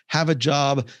to have a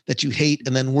job that you hate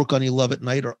and then work on you love at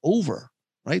night are over,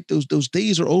 right? Those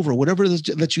days are over. Whatever it is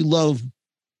that you love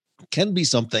can be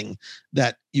something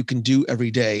that you can do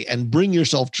every day and bring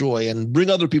yourself joy and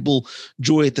bring other people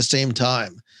joy at the same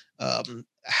time.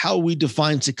 How we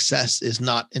define success is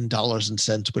not in dollars and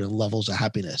cents, but in levels of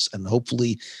happiness. And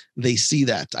hopefully they see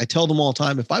that. I tell them all the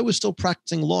time, if I was still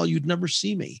practicing law, you'd never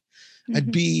see me.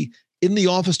 I'd be in the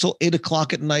office till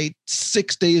 8:00 at night,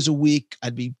 6 days a week.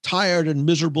 I'd be tired and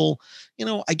miserable.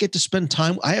 I get to spend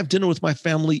time. I have dinner with my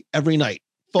family every night,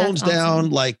 phones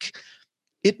down. Like,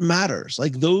 it matters.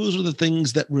 Like, those are the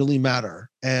things that really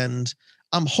matter. And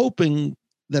I'm hoping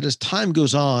that as time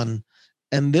goes on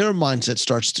and their mindset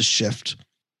starts to shift,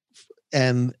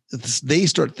 and they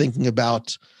start thinking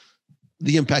about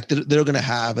the impact that they're going to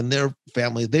have and their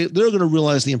family, they're going to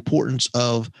realize the importance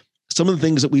of some of the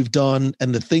things that we've done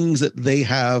and the things that they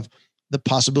have the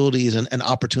possibilities and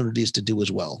opportunities to do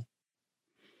as well.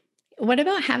 What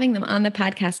about having them on the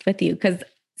podcast with you? Because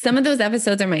some of those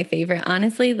episodes are my favorite,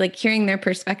 honestly, like hearing their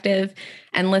perspective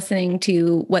and listening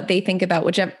to what they think about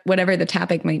whatever the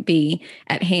topic might be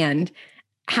at hand.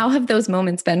 How have those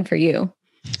moments been for you?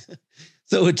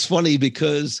 So it's funny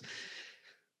because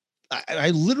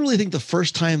I literally think the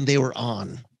first time they were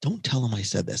on, don't tell them I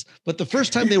said this, but the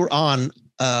first time they were on,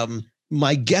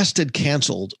 my guest had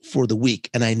canceled for the week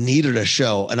and I needed a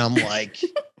show. And I'm like,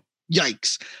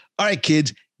 yikes. All right,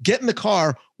 kids, get in the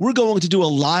car. We're going to do a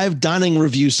live dining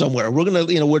review somewhere. We're going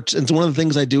to, and one of the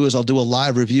things I do is I'll do a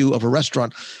live review of a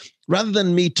restaurant rather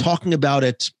than me talking about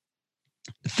it,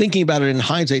 thinking about it in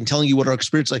hindsight and telling you what our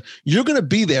experience is like. You're going to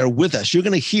be there with us. You're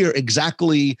going to hear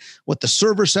exactly what the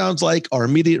server sounds like, our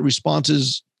immediate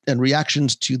responses and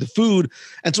reactions to the food.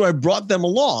 And so I brought them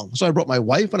along. So I brought my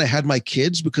wife and I had my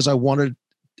kids because I wanted,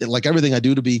 like everything I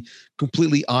do, to be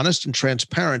completely honest and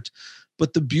transparent.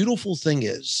 But the beautiful thing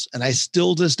is, and I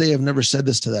still to this day have never said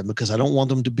this to them because I don't want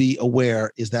them to be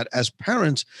aware, is that as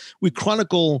parents, we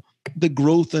chronicle the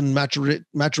growth and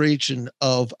maturation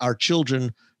of our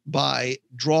children by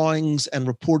drawings and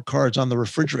report cards on the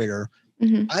refrigerator.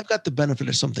 I've got the benefit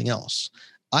of something else.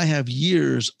 I have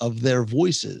years of their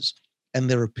voices and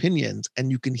their opinions, and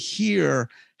you can hear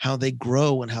how they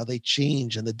grow and how they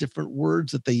change and the different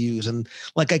words that they use. And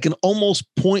like, I can almost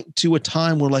point to a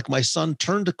time where like my son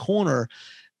turned a corner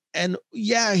And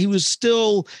yeah, he was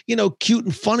still, cute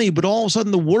and funny, but all of a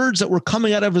sudden the words that were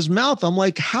coming out of his mouth, I'm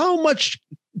like, how much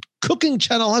Cooking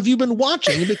Channel have you been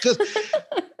watching? Because,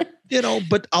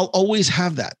 but I'll always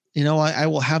have that, I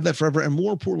will have that forever. And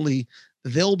more importantly,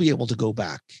 they'll be able to go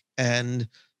back and,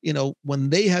 when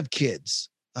they have kids,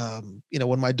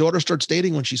 when my daughter starts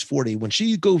dating, when she's 40, when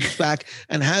she goes back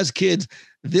and has kids,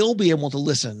 they'll be able to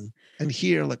listen and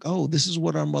hear like, oh, this is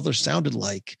what our mother sounded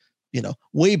like,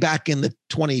 way back in the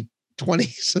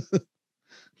 2020s.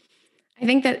 I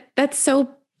think that's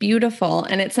so beautiful.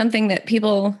 And it's something that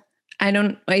people, I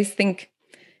don't always think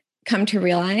come to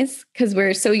realize, because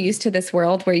we're so used to this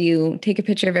world where you take a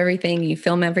picture of everything, you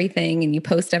film everything, and you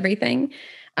post everything.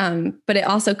 But it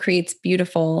also creates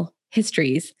beautiful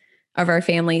histories of our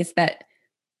families that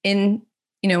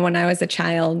when I was a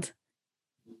child,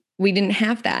 we didn't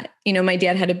have that. My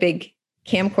dad had a big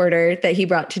camcorder that he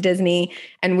brought to Disney,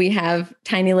 and we have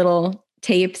tiny little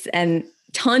tapes and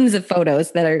tons of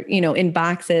photos that are, in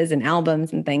boxes and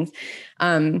albums and things.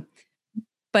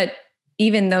 But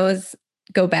even those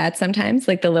go bad sometimes,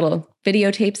 like the little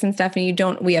videotapes and stuff.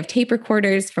 And we have tape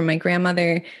recorders from my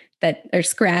grandmother that are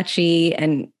scratchy,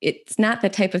 and it's not the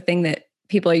type of thing that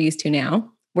people are used to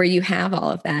now, where you have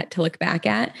all of that to look back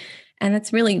at. And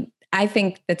that's really, I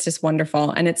think that's just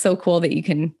wonderful. And it's so cool that you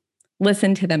can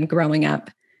listen to them growing up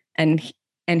and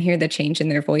hear the change in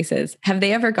their voices. Have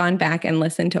they ever gone back and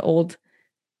listened to old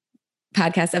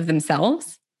podcasts of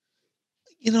themselves?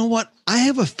 You know what? I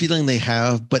have a feeling they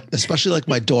have, but especially like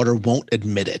my daughter won't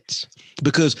admit it,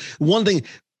 because one thing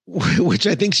which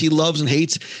I think she loves and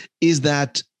hates is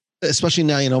that, especially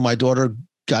now, my daughter,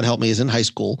 God help me, is in high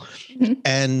school,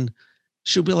 and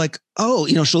she'll be like, oh,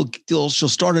 she'll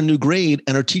start a new grade,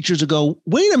 and her teachers will go,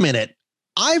 wait a minute,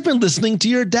 I've been listening to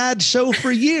your dad's show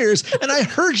for years, and I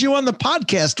heard you on the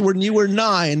podcast when you were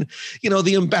 9.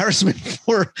 The embarrassment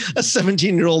for a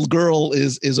 17-year-old girl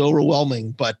is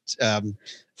overwhelming, but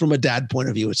from a dad point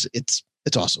of view, it's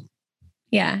awesome.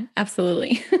 Yeah,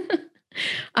 absolutely.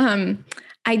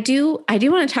 I do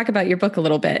want to talk about your book a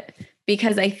little bit,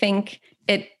 because I think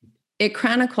it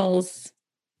chronicles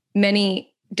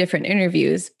many different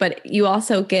interviews, but you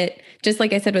also get, just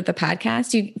like I said with the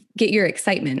podcast, you get your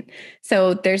excitement.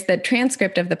 So there's the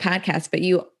transcript of the podcast, but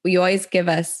you always give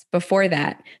us before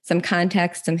that some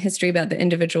context, some history about the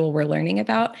individual we're learning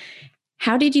about.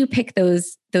 How did you pick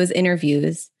those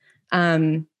interviews?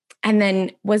 And then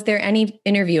was there any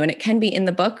interview, and it can be in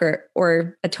the book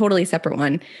or a totally separate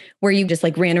one, where you just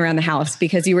like ran around the house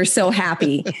because you were so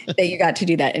happy that you got to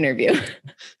do that interview?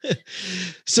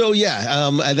 So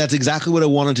yeah, that's exactly what I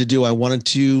wanted to do. I wanted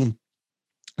to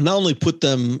not only put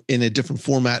them in a different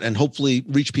format and hopefully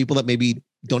reach people that maybe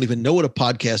don't even know what a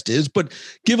podcast is, but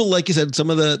give it, like you said,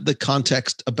 some of the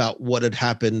context about what had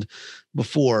happened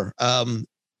before.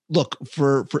 Look,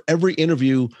 for every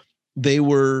interview, they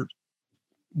were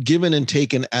given and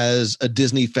taken as a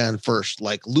Disney fan first.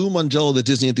 Like Lou Mongello, the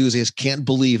Disney enthusiast, can't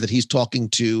believe that he's talking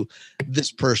to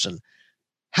this person.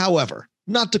 However,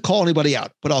 not to call anybody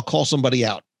out, but I'll call somebody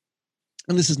out.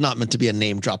 And this is not meant to be a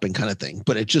name dropping kind of thing,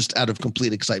 but it's just out of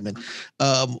complete excitement.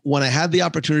 When I had the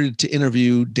opportunity to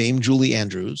interview Dame Julie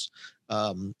Andrews,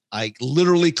 I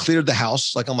literally cleared the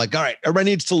house. Like, I'm like, all right,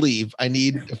 everybody needs to leave. I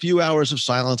need a few hours of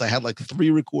silence. I had like 3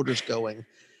 recorders going,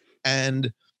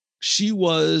 and she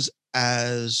was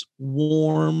as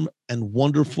warm and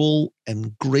wonderful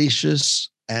and gracious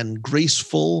and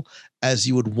graceful as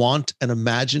you would want and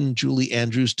imagine Julie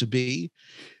Andrews to be.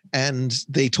 And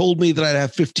they told me that I'd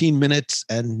have 15 minutes,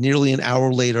 and nearly an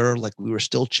hour later, like, we were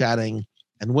still chatting.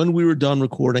 And when we were done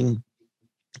recording,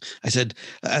 I said,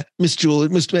 Miss Julie,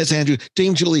 Miss Andrew,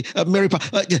 Dame Julie, Mary,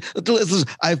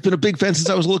 I've been a big fan since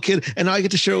I was a little kid, and now I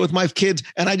get to share it with my kids.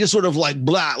 And I just sort of like,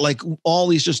 blah, like all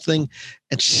these just things.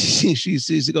 And she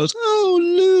sees it, goes, oh,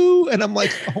 Lou. And I'm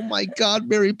like, oh my God,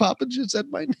 Mary Poppins just said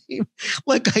my name.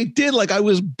 Like I did, like I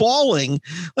was bawling,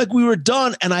 like we were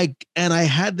done. And I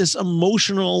had this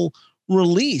emotional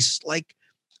release. Like,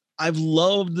 I've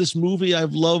loved this movie.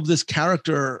 I've loved this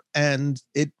character. And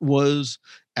it was,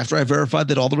 after I verified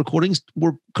that all the recordings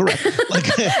were correct, like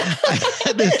I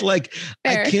had this, like,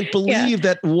 fair. I can't believe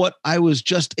that what I was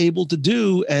just able to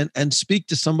do and speak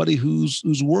to somebody whose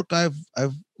work I've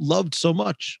loved so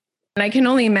much. And I can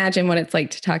only imagine what it's like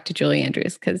to talk to Julie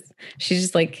Andrews, because she's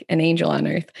just like an angel on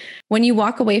earth. When you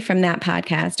walk away from that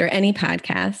podcast or any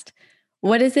podcast,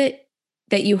 what is it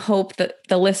that you hope that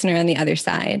the listener on the other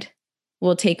side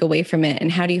will take away from it?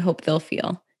 And how do you hope they'll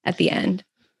feel at the end?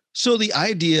 So the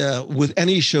idea with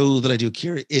any show that I do,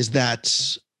 Kira, is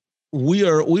that we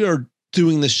are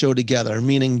doing this show together,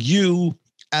 meaning you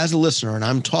as a listener, and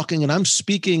I'm talking and I'm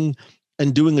speaking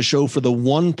and doing a show for the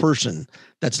one person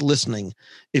that's listening.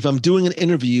 If I'm doing an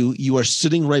interview, you are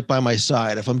sitting right by my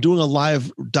side. If I'm doing a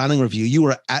live dining review, you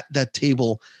are at that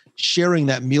table sharing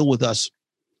that meal with us.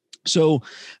 So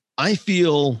I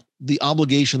feel the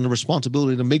obligation, the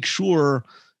responsibility to make sure,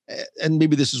 and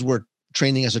maybe this is where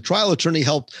training as a trial attorney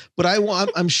helped, but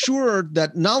I'm sure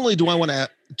that not only do I want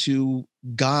to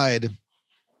guide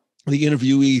the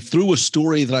interviewee through a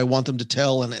story that I want them to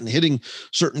tell and hitting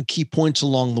certain key points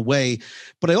along the way,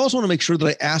 but I also want to make sure that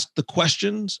I ask the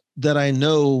questions that I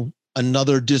know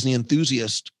another Disney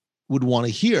enthusiast would want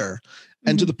to hear.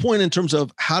 And to the point in terms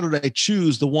of how did I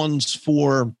choose the ones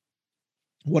for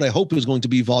what I hope is going to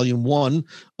be volume 1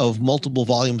 of multiple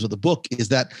volumes of the book, is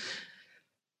that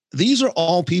these are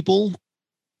all people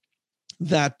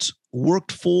that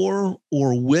worked for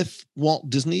or with Walt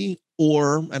Disney,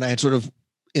 and I had sort of,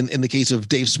 in the case of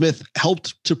Dave Smith,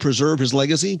 helped to preserve his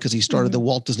legacy because he started the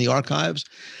Walt Disney Archives.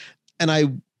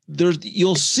 And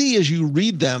you'll see as you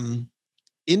read them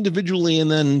individually and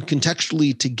then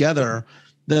contextually together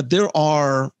that there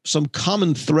are some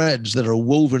common threads that are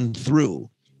woven through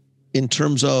in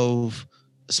terms of,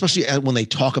 especially when they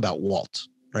talk about Walt,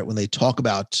 right? When they talk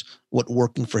about what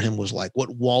working for him was like, what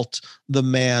Walt, the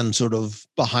man sort of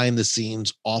behind the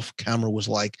scenes, off camera was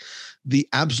like, the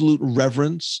absolute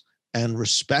reverence and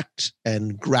respect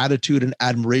and gratitude and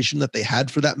admiration that they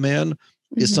had for that man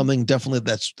is something definitely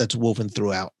that's woven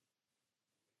throughout.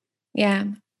 Yeah.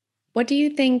 What do you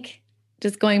think,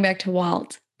 just going back to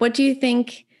Walt, what do you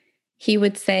think he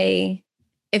would say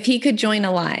if he could join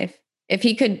a live, if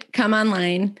he could come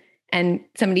online and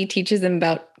somebody teaches him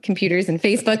about computers and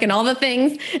Facebook and all the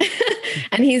things,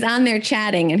 and he's on there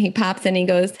chatting and he pops in and he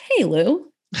goes, "Hey,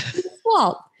 Lou, it's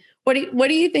Walt." What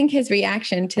do you think his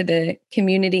reaction to the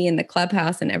community and the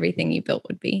clubhouse and everything you built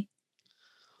would be?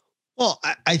 Well,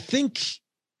 I think,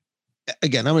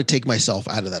 again, I'm going to take myself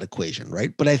out of that equation,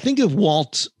 right? But I think if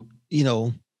Walt,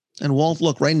 and Walt,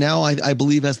 look, right now, I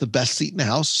believe has the best seat in the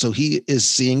house. So he is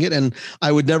seeing it. And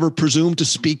I would never presume to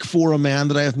speak for a man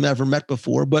that I have never met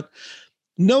before. But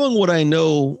knowing what I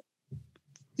know,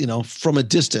 from a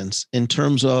distance in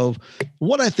terms of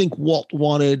what I think Walt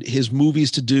wanted his movies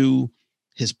to do,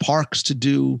 his parks to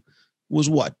do,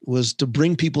 was to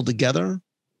bring people together,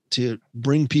 to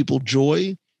bring people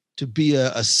joy, to be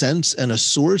a sense and a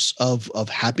source of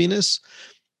happiness.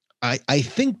 I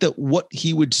think that what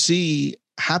he would see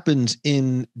happens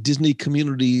in Disney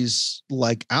communities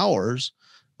like ours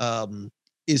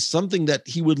is something that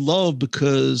he would love,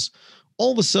 because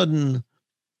all of a sudden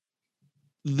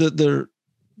the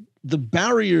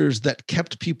barriers that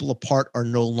kept people apart are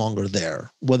no longer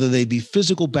there, whether they be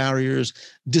physical barriers,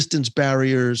 distance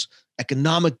barriers,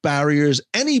 economic barriers.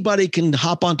 Anybody can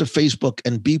hop onto Facebook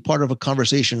and be part of a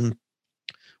conversation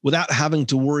without having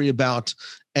to worry about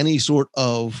any sort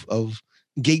of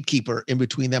gatekeeper in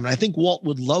between them. And I think Walt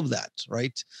would love that,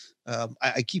 right?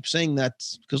 I keep saying that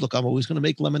because, look, I'm always going to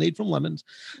make lemonade from lemons,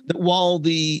 that while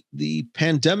the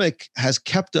pandemic has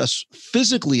kept us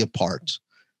physically apart,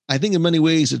 I think in many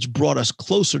ways it's brought us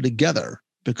closer together,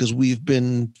 because we've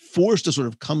been forced to sort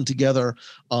of come together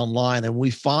online, and we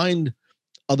find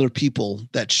other people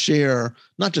that share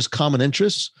not just common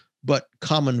interests, but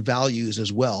common values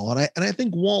as well. And I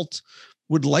think Walt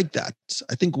would like that.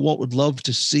 I think Walt would love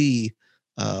to see,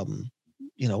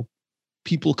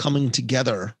 people coming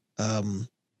together,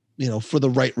 for the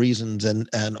right reasons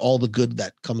and all the good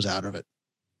that comes out of it.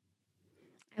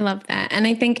 I love that. And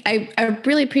I think I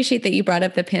really appreciate that you brought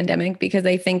up the pandemic, because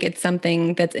I think it's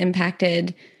something that's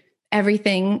impacted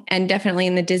everything, and definitely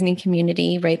in the Disney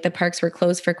community, right? The parks were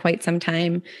closed for quite some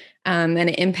time, and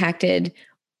it impacted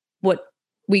what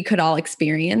we could all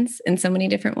experience in so many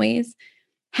different ways.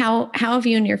 How have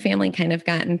you and your family kind of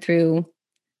gotten through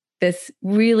this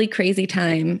really crazy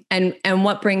time, and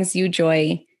what brings you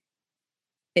joy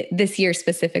this year,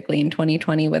 specifically in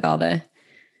 2020, with all the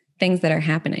things that are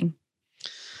happening?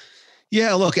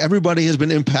 Yeah, look, everybody has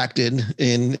been impacted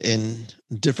in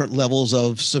different levels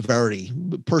of severity,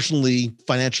 personally,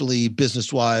 financially,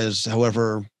 business-wise,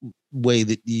 however way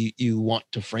that you want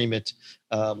to frame it.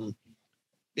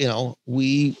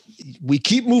 We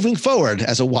keep moving forward,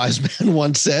 as a wise man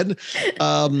once said.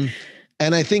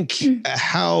 And I think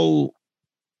how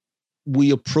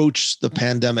we approach the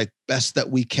pandemic best that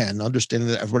we can, understanding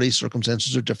that everybody's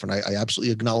circumstances are different. I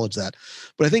absolutely acknowledge that.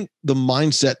 But I think the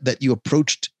mindset that you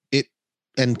approached it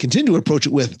and continue to approach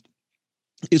it with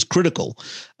is critical.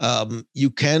 You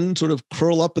can sort of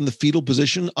curl up in the fetal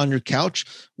position on your couch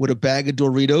with a bag of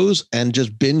Doritos and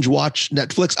just binge watch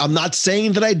Netflix. I'm not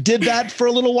saying that I did that for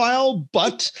a little while,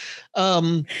 but,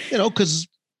 because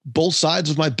both sides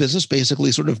of my business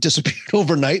basically sort of disappeared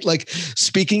overnight, like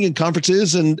speaking in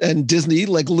conferences and Disney,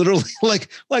 like literally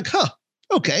huh,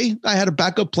 okay. I had a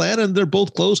backup plan and they're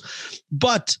both closed.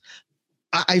 But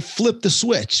I flipped the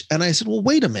switch and I said, well,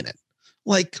 wait a minute.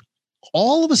 Like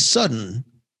all of a sudden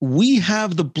we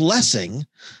have the blessing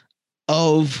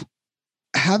of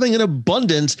having an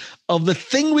abundance of the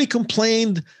thing we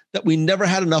complained that we never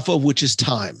had enough of, which is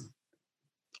time.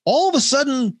 All of a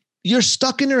sudden, you're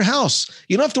stuck in your house.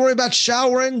 You don't have to worry about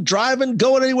showering, driving,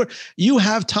 going anywhere. You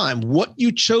have time. What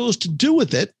you chose to do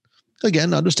with it,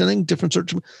 again, understanding different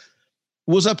search,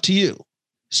 was up to you.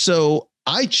 So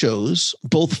I chose,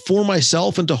 both for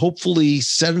myself and to hopefully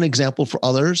set an example for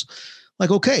others, like,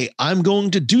 okay, I'm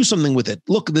going to do something with it.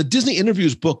 Look, the Disney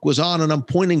Interviews book was on, and I'm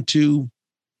pointing to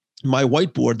my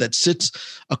whiteboard that sits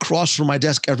across from my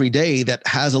desk every day that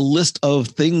has a list of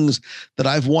things that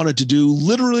I've wanted to do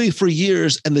literally for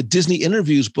years. And the Disney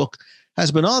Interviews book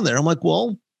has been on there. I'm like,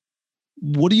 well,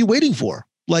 what are you waiting for?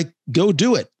 Like, go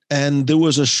do it. And there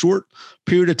was a short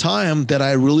period of time that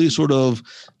I really sort of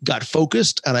got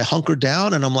focused and I hunkered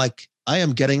down and I'm like, I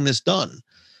am getting this done.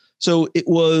 So it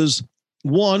was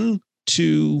one,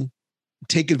 to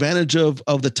take advantage of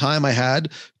the time I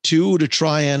had, two, to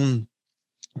try and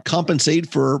compensate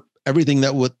for everything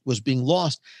that was being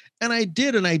lost. And I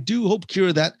did. And I do hope,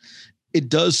 Kira, that it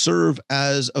does serve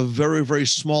as a very, very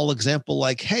small example.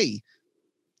 Like, hey,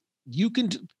 you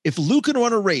can, if Luke can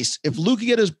run a race, if Luke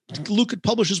could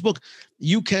publish his book,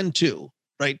 you can too,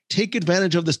 right? Take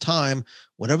advantage of this time,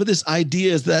 whatever this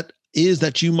idea is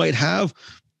that you might have.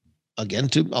 Again,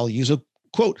 I'll use a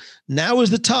quote, now is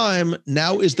the time,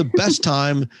 now is the best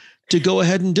time to go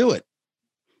ahead and do it.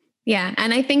 Yeah.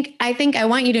 And I think I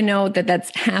want you to know that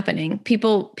that's happening.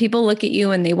 People look at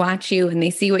you and they watch you and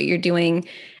they see what you're doing.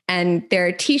 And there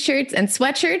are t-shirts and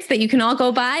sweatshirts that you can all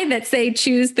go buy that say,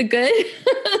 choose the good,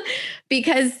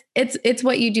 because it's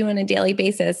what you do on a daily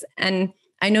basis. And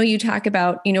I know you talk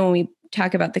about, when we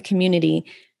talk about the community,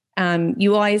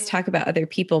 you always talk about other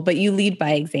people, but you lead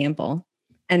by example.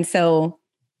 And so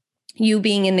you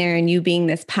being in there and you being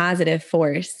this positive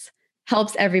force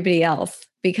helps everybody else,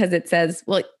 because it says,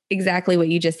 well, exactly what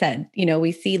you just said.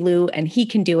 We see Lou and he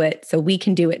can do it, so we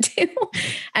can do it too.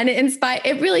 And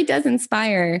it really does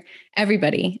inspire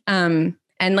everybody. And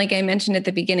like I mentioned at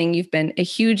the beginning, you've been a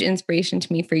huge inspiration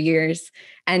to me for years.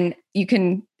 And you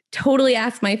can totally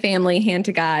ask my family, hand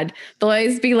to God. They'll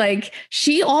always be like,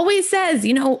 she always says,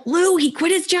 Lou, he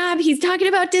quit his job. He's talking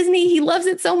about Disney. He loves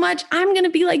it so much. I'm going to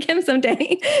be like him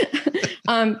someday.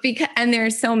 And there are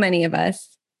so many of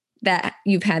us that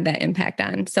you've had that impact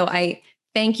on. So I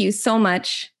thank you so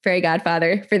much, Fairy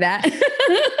Godfather, for that.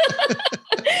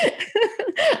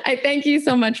 I thank you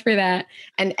so much for that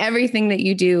and everything that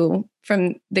you do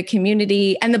from the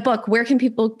community and the book. Where can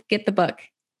people get the book?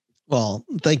 Well,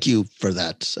 thank you for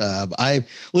that. I'm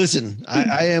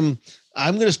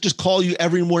going to just call you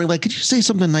every morning. Like, could you say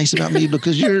something nice about me?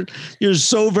 Because you're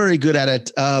so very good at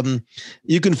it.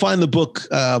 You can find the book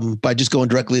by just going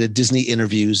directly to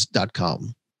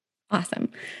DisneyInterviews.com. Awesome.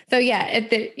 So yeah,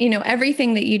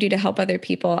 everything that you do to help other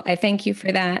people, I thank you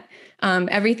for that.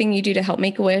 Everything you do to help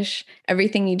Make-A-Wish,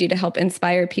 everything you do to help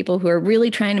inspire people who are really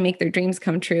trying to make their dreams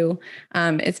come true.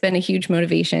 It's been a huge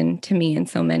motivation to me and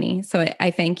so many. So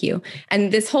I thank you.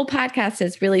 And this whole podcast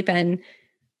has really been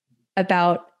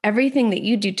about everything that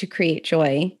you do to create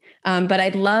joy. But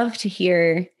I'd love to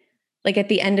hear, like, at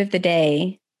the end of the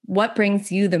day, what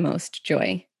brings you the most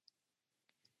joy?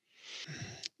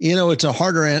 It's a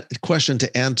harder question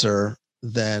to answer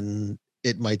than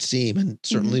it might seem, and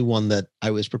certainly one that I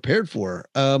was prepared for.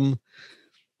 I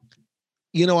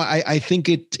think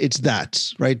it's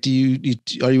that, right?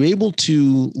 Are you able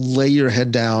to lay your head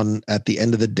down at the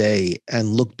end of the day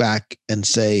and look back and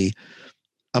say,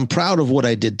 I'm proud of what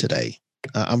I did today.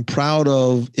 I'm proud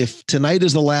of, if tonight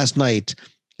is the last night,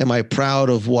 am I proud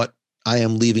of what I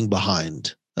am leaving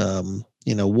behind?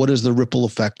 What is the ripple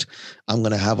effect I'm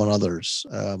going to have on others?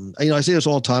 I say this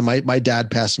all the time. My dad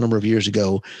passed a number of years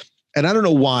ago, and I don't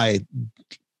know why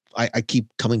I keep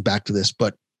coming back to this,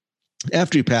 but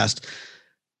after he passed,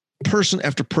 person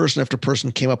after person after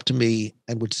person came up to me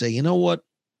and would say, you know what?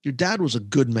 Your dad was a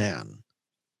good man.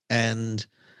 And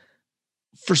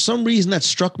for some reason that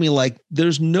struck me like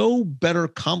there's no better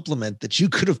compliment that you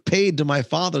could have paid to my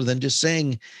father than just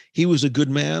saying he was a good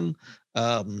man.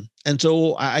 And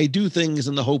so I do things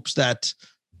in the hopes that,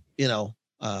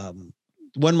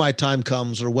 when my time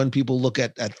comes or when people look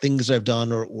at things I've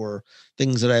done or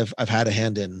things that I've had a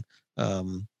hand in,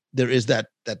 there is that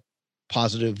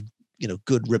positive,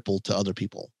 good ripple to other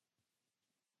people.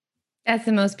 That's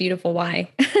the most beautiful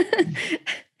why.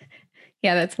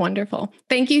 Yeah, that's wonderful.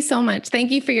 Thank you so much.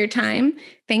 Thank you for your time.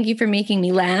 Thank you for making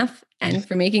me laugh and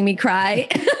for making me cry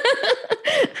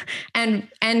and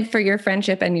for your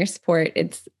friendship and your support.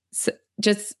 It's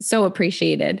just so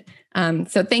appreciated.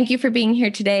 So thank you for being here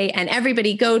today. And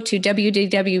everybody go to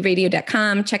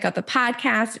wdwradio.com, check out the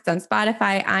podcast. It's on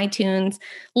Spotify, iTunes.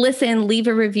 Listen, leave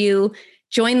a review,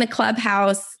 join the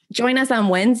clubhouse, join us on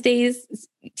Wednesdays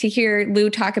to hear Lou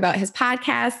talk about his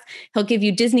podcast. He'll give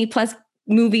you Disney Plus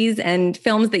movies and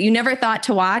films that you never thought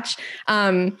to watch,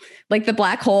 like The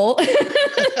Black Hole,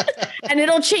 and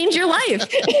it'll change your life.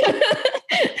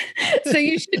 So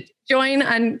you should join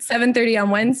on 7:30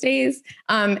 on Wednesdays.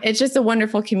 It's just a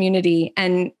wonderful community.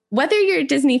 And whether you're a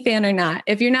Disney fan or not,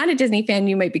 if you're not a Disney fan,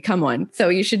 you might become one. So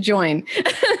you should join.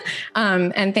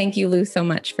 And thank you, Lou, so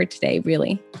much for today,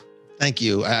 really. Thank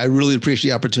you. I really appreciate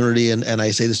the opportunity. And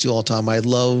I say this to you all the time. I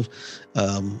love,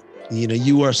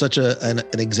 you are such an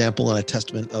example and a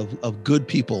testament of good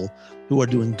people who are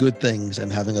doing good things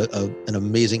and having an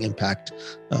amazing impact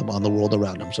on the world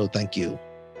around them. So thank you.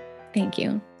 Thank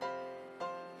you.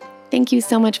 Thank you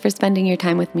so much for spending your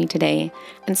time with me today.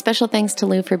 And special thanks to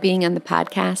Lou for being on the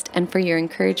podcast and for your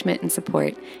encouragement and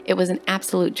support. It was an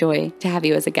absolute joy to have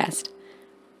you as a guest.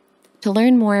 To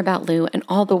learn more about Lou and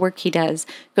all the work he does,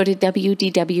 go to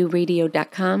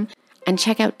wdwradio.com and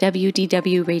check out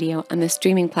WDW Radio on the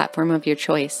streaming platform of your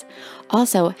choice.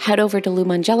 Also, head over to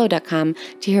LouMongello.com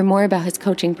to hear more about his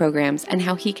coaching programs and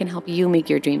how he can help you make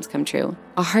your dreams come true.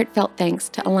 A heartfelt thanks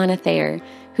to Alana Thayer,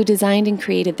 who designed and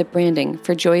created the branding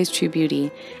for Joy's True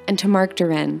Beauty, and to Mark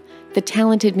Duren, the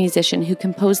talented musician who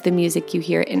composed the music you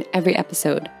hear in every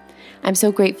episode. I'm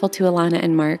so grateful to Alana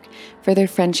and Mark for their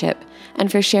friendship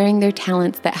and for sharing their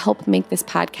talents that help make this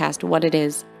podcast what it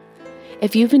is.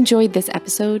 If you've enjoyed this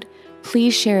episode,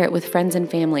 please share it with friends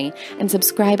and family and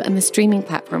subscribe on the streaming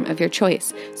platform of your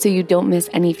choice so you don't miss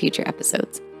any future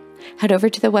episodes. Head over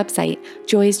to the website,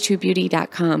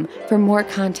 joystruebeauty.com, for more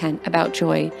content about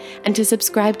Joy and to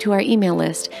subscribe to our email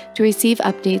list to receive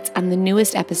updates on the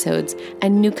newest episodes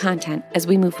and new content as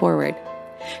we move forward.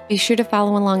 Be sure to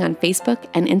follow along on Facebook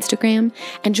and Instagram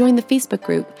and join the Facebook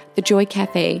group, The Joy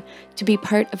Cafe, to be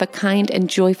part of a kind and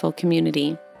joyful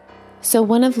community. So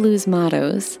one of Lou's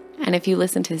mottos, and if you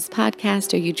listen to his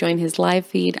podcast or you join his live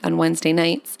feed on Wednesday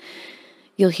nights,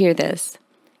 you'll hear this,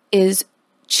 is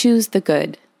choose the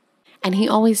good. And he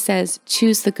always says,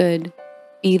 choose the good,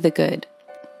 be the good.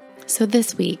 So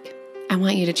this week, I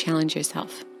want you to challenge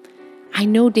yourself. I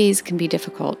know days can be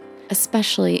difficult,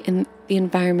 especially in the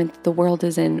environment that the world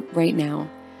is in right now.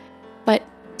 But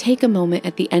take a moment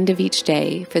at the end of each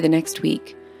day for the next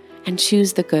week and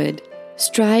choose the good.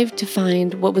 Strive to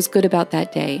find what was good about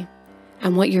that day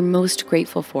and what you're most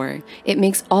grateful for. It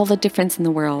makes all the difference in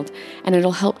the world, and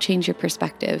it'll help change your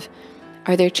perspective.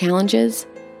 Are there challenges?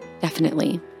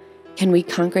 Definitely. Can we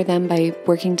conquer them by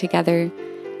working together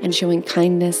and showing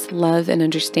kindness, love, and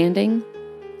understanding?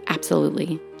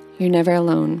 Absolutely. You're never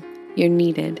alone. You're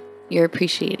needed. You're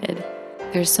appreciated.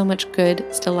 There's so much good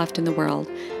still left in the world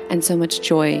and so much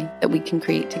joy that we can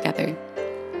create together.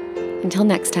 Until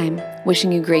next time,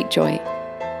 wishing you great joy.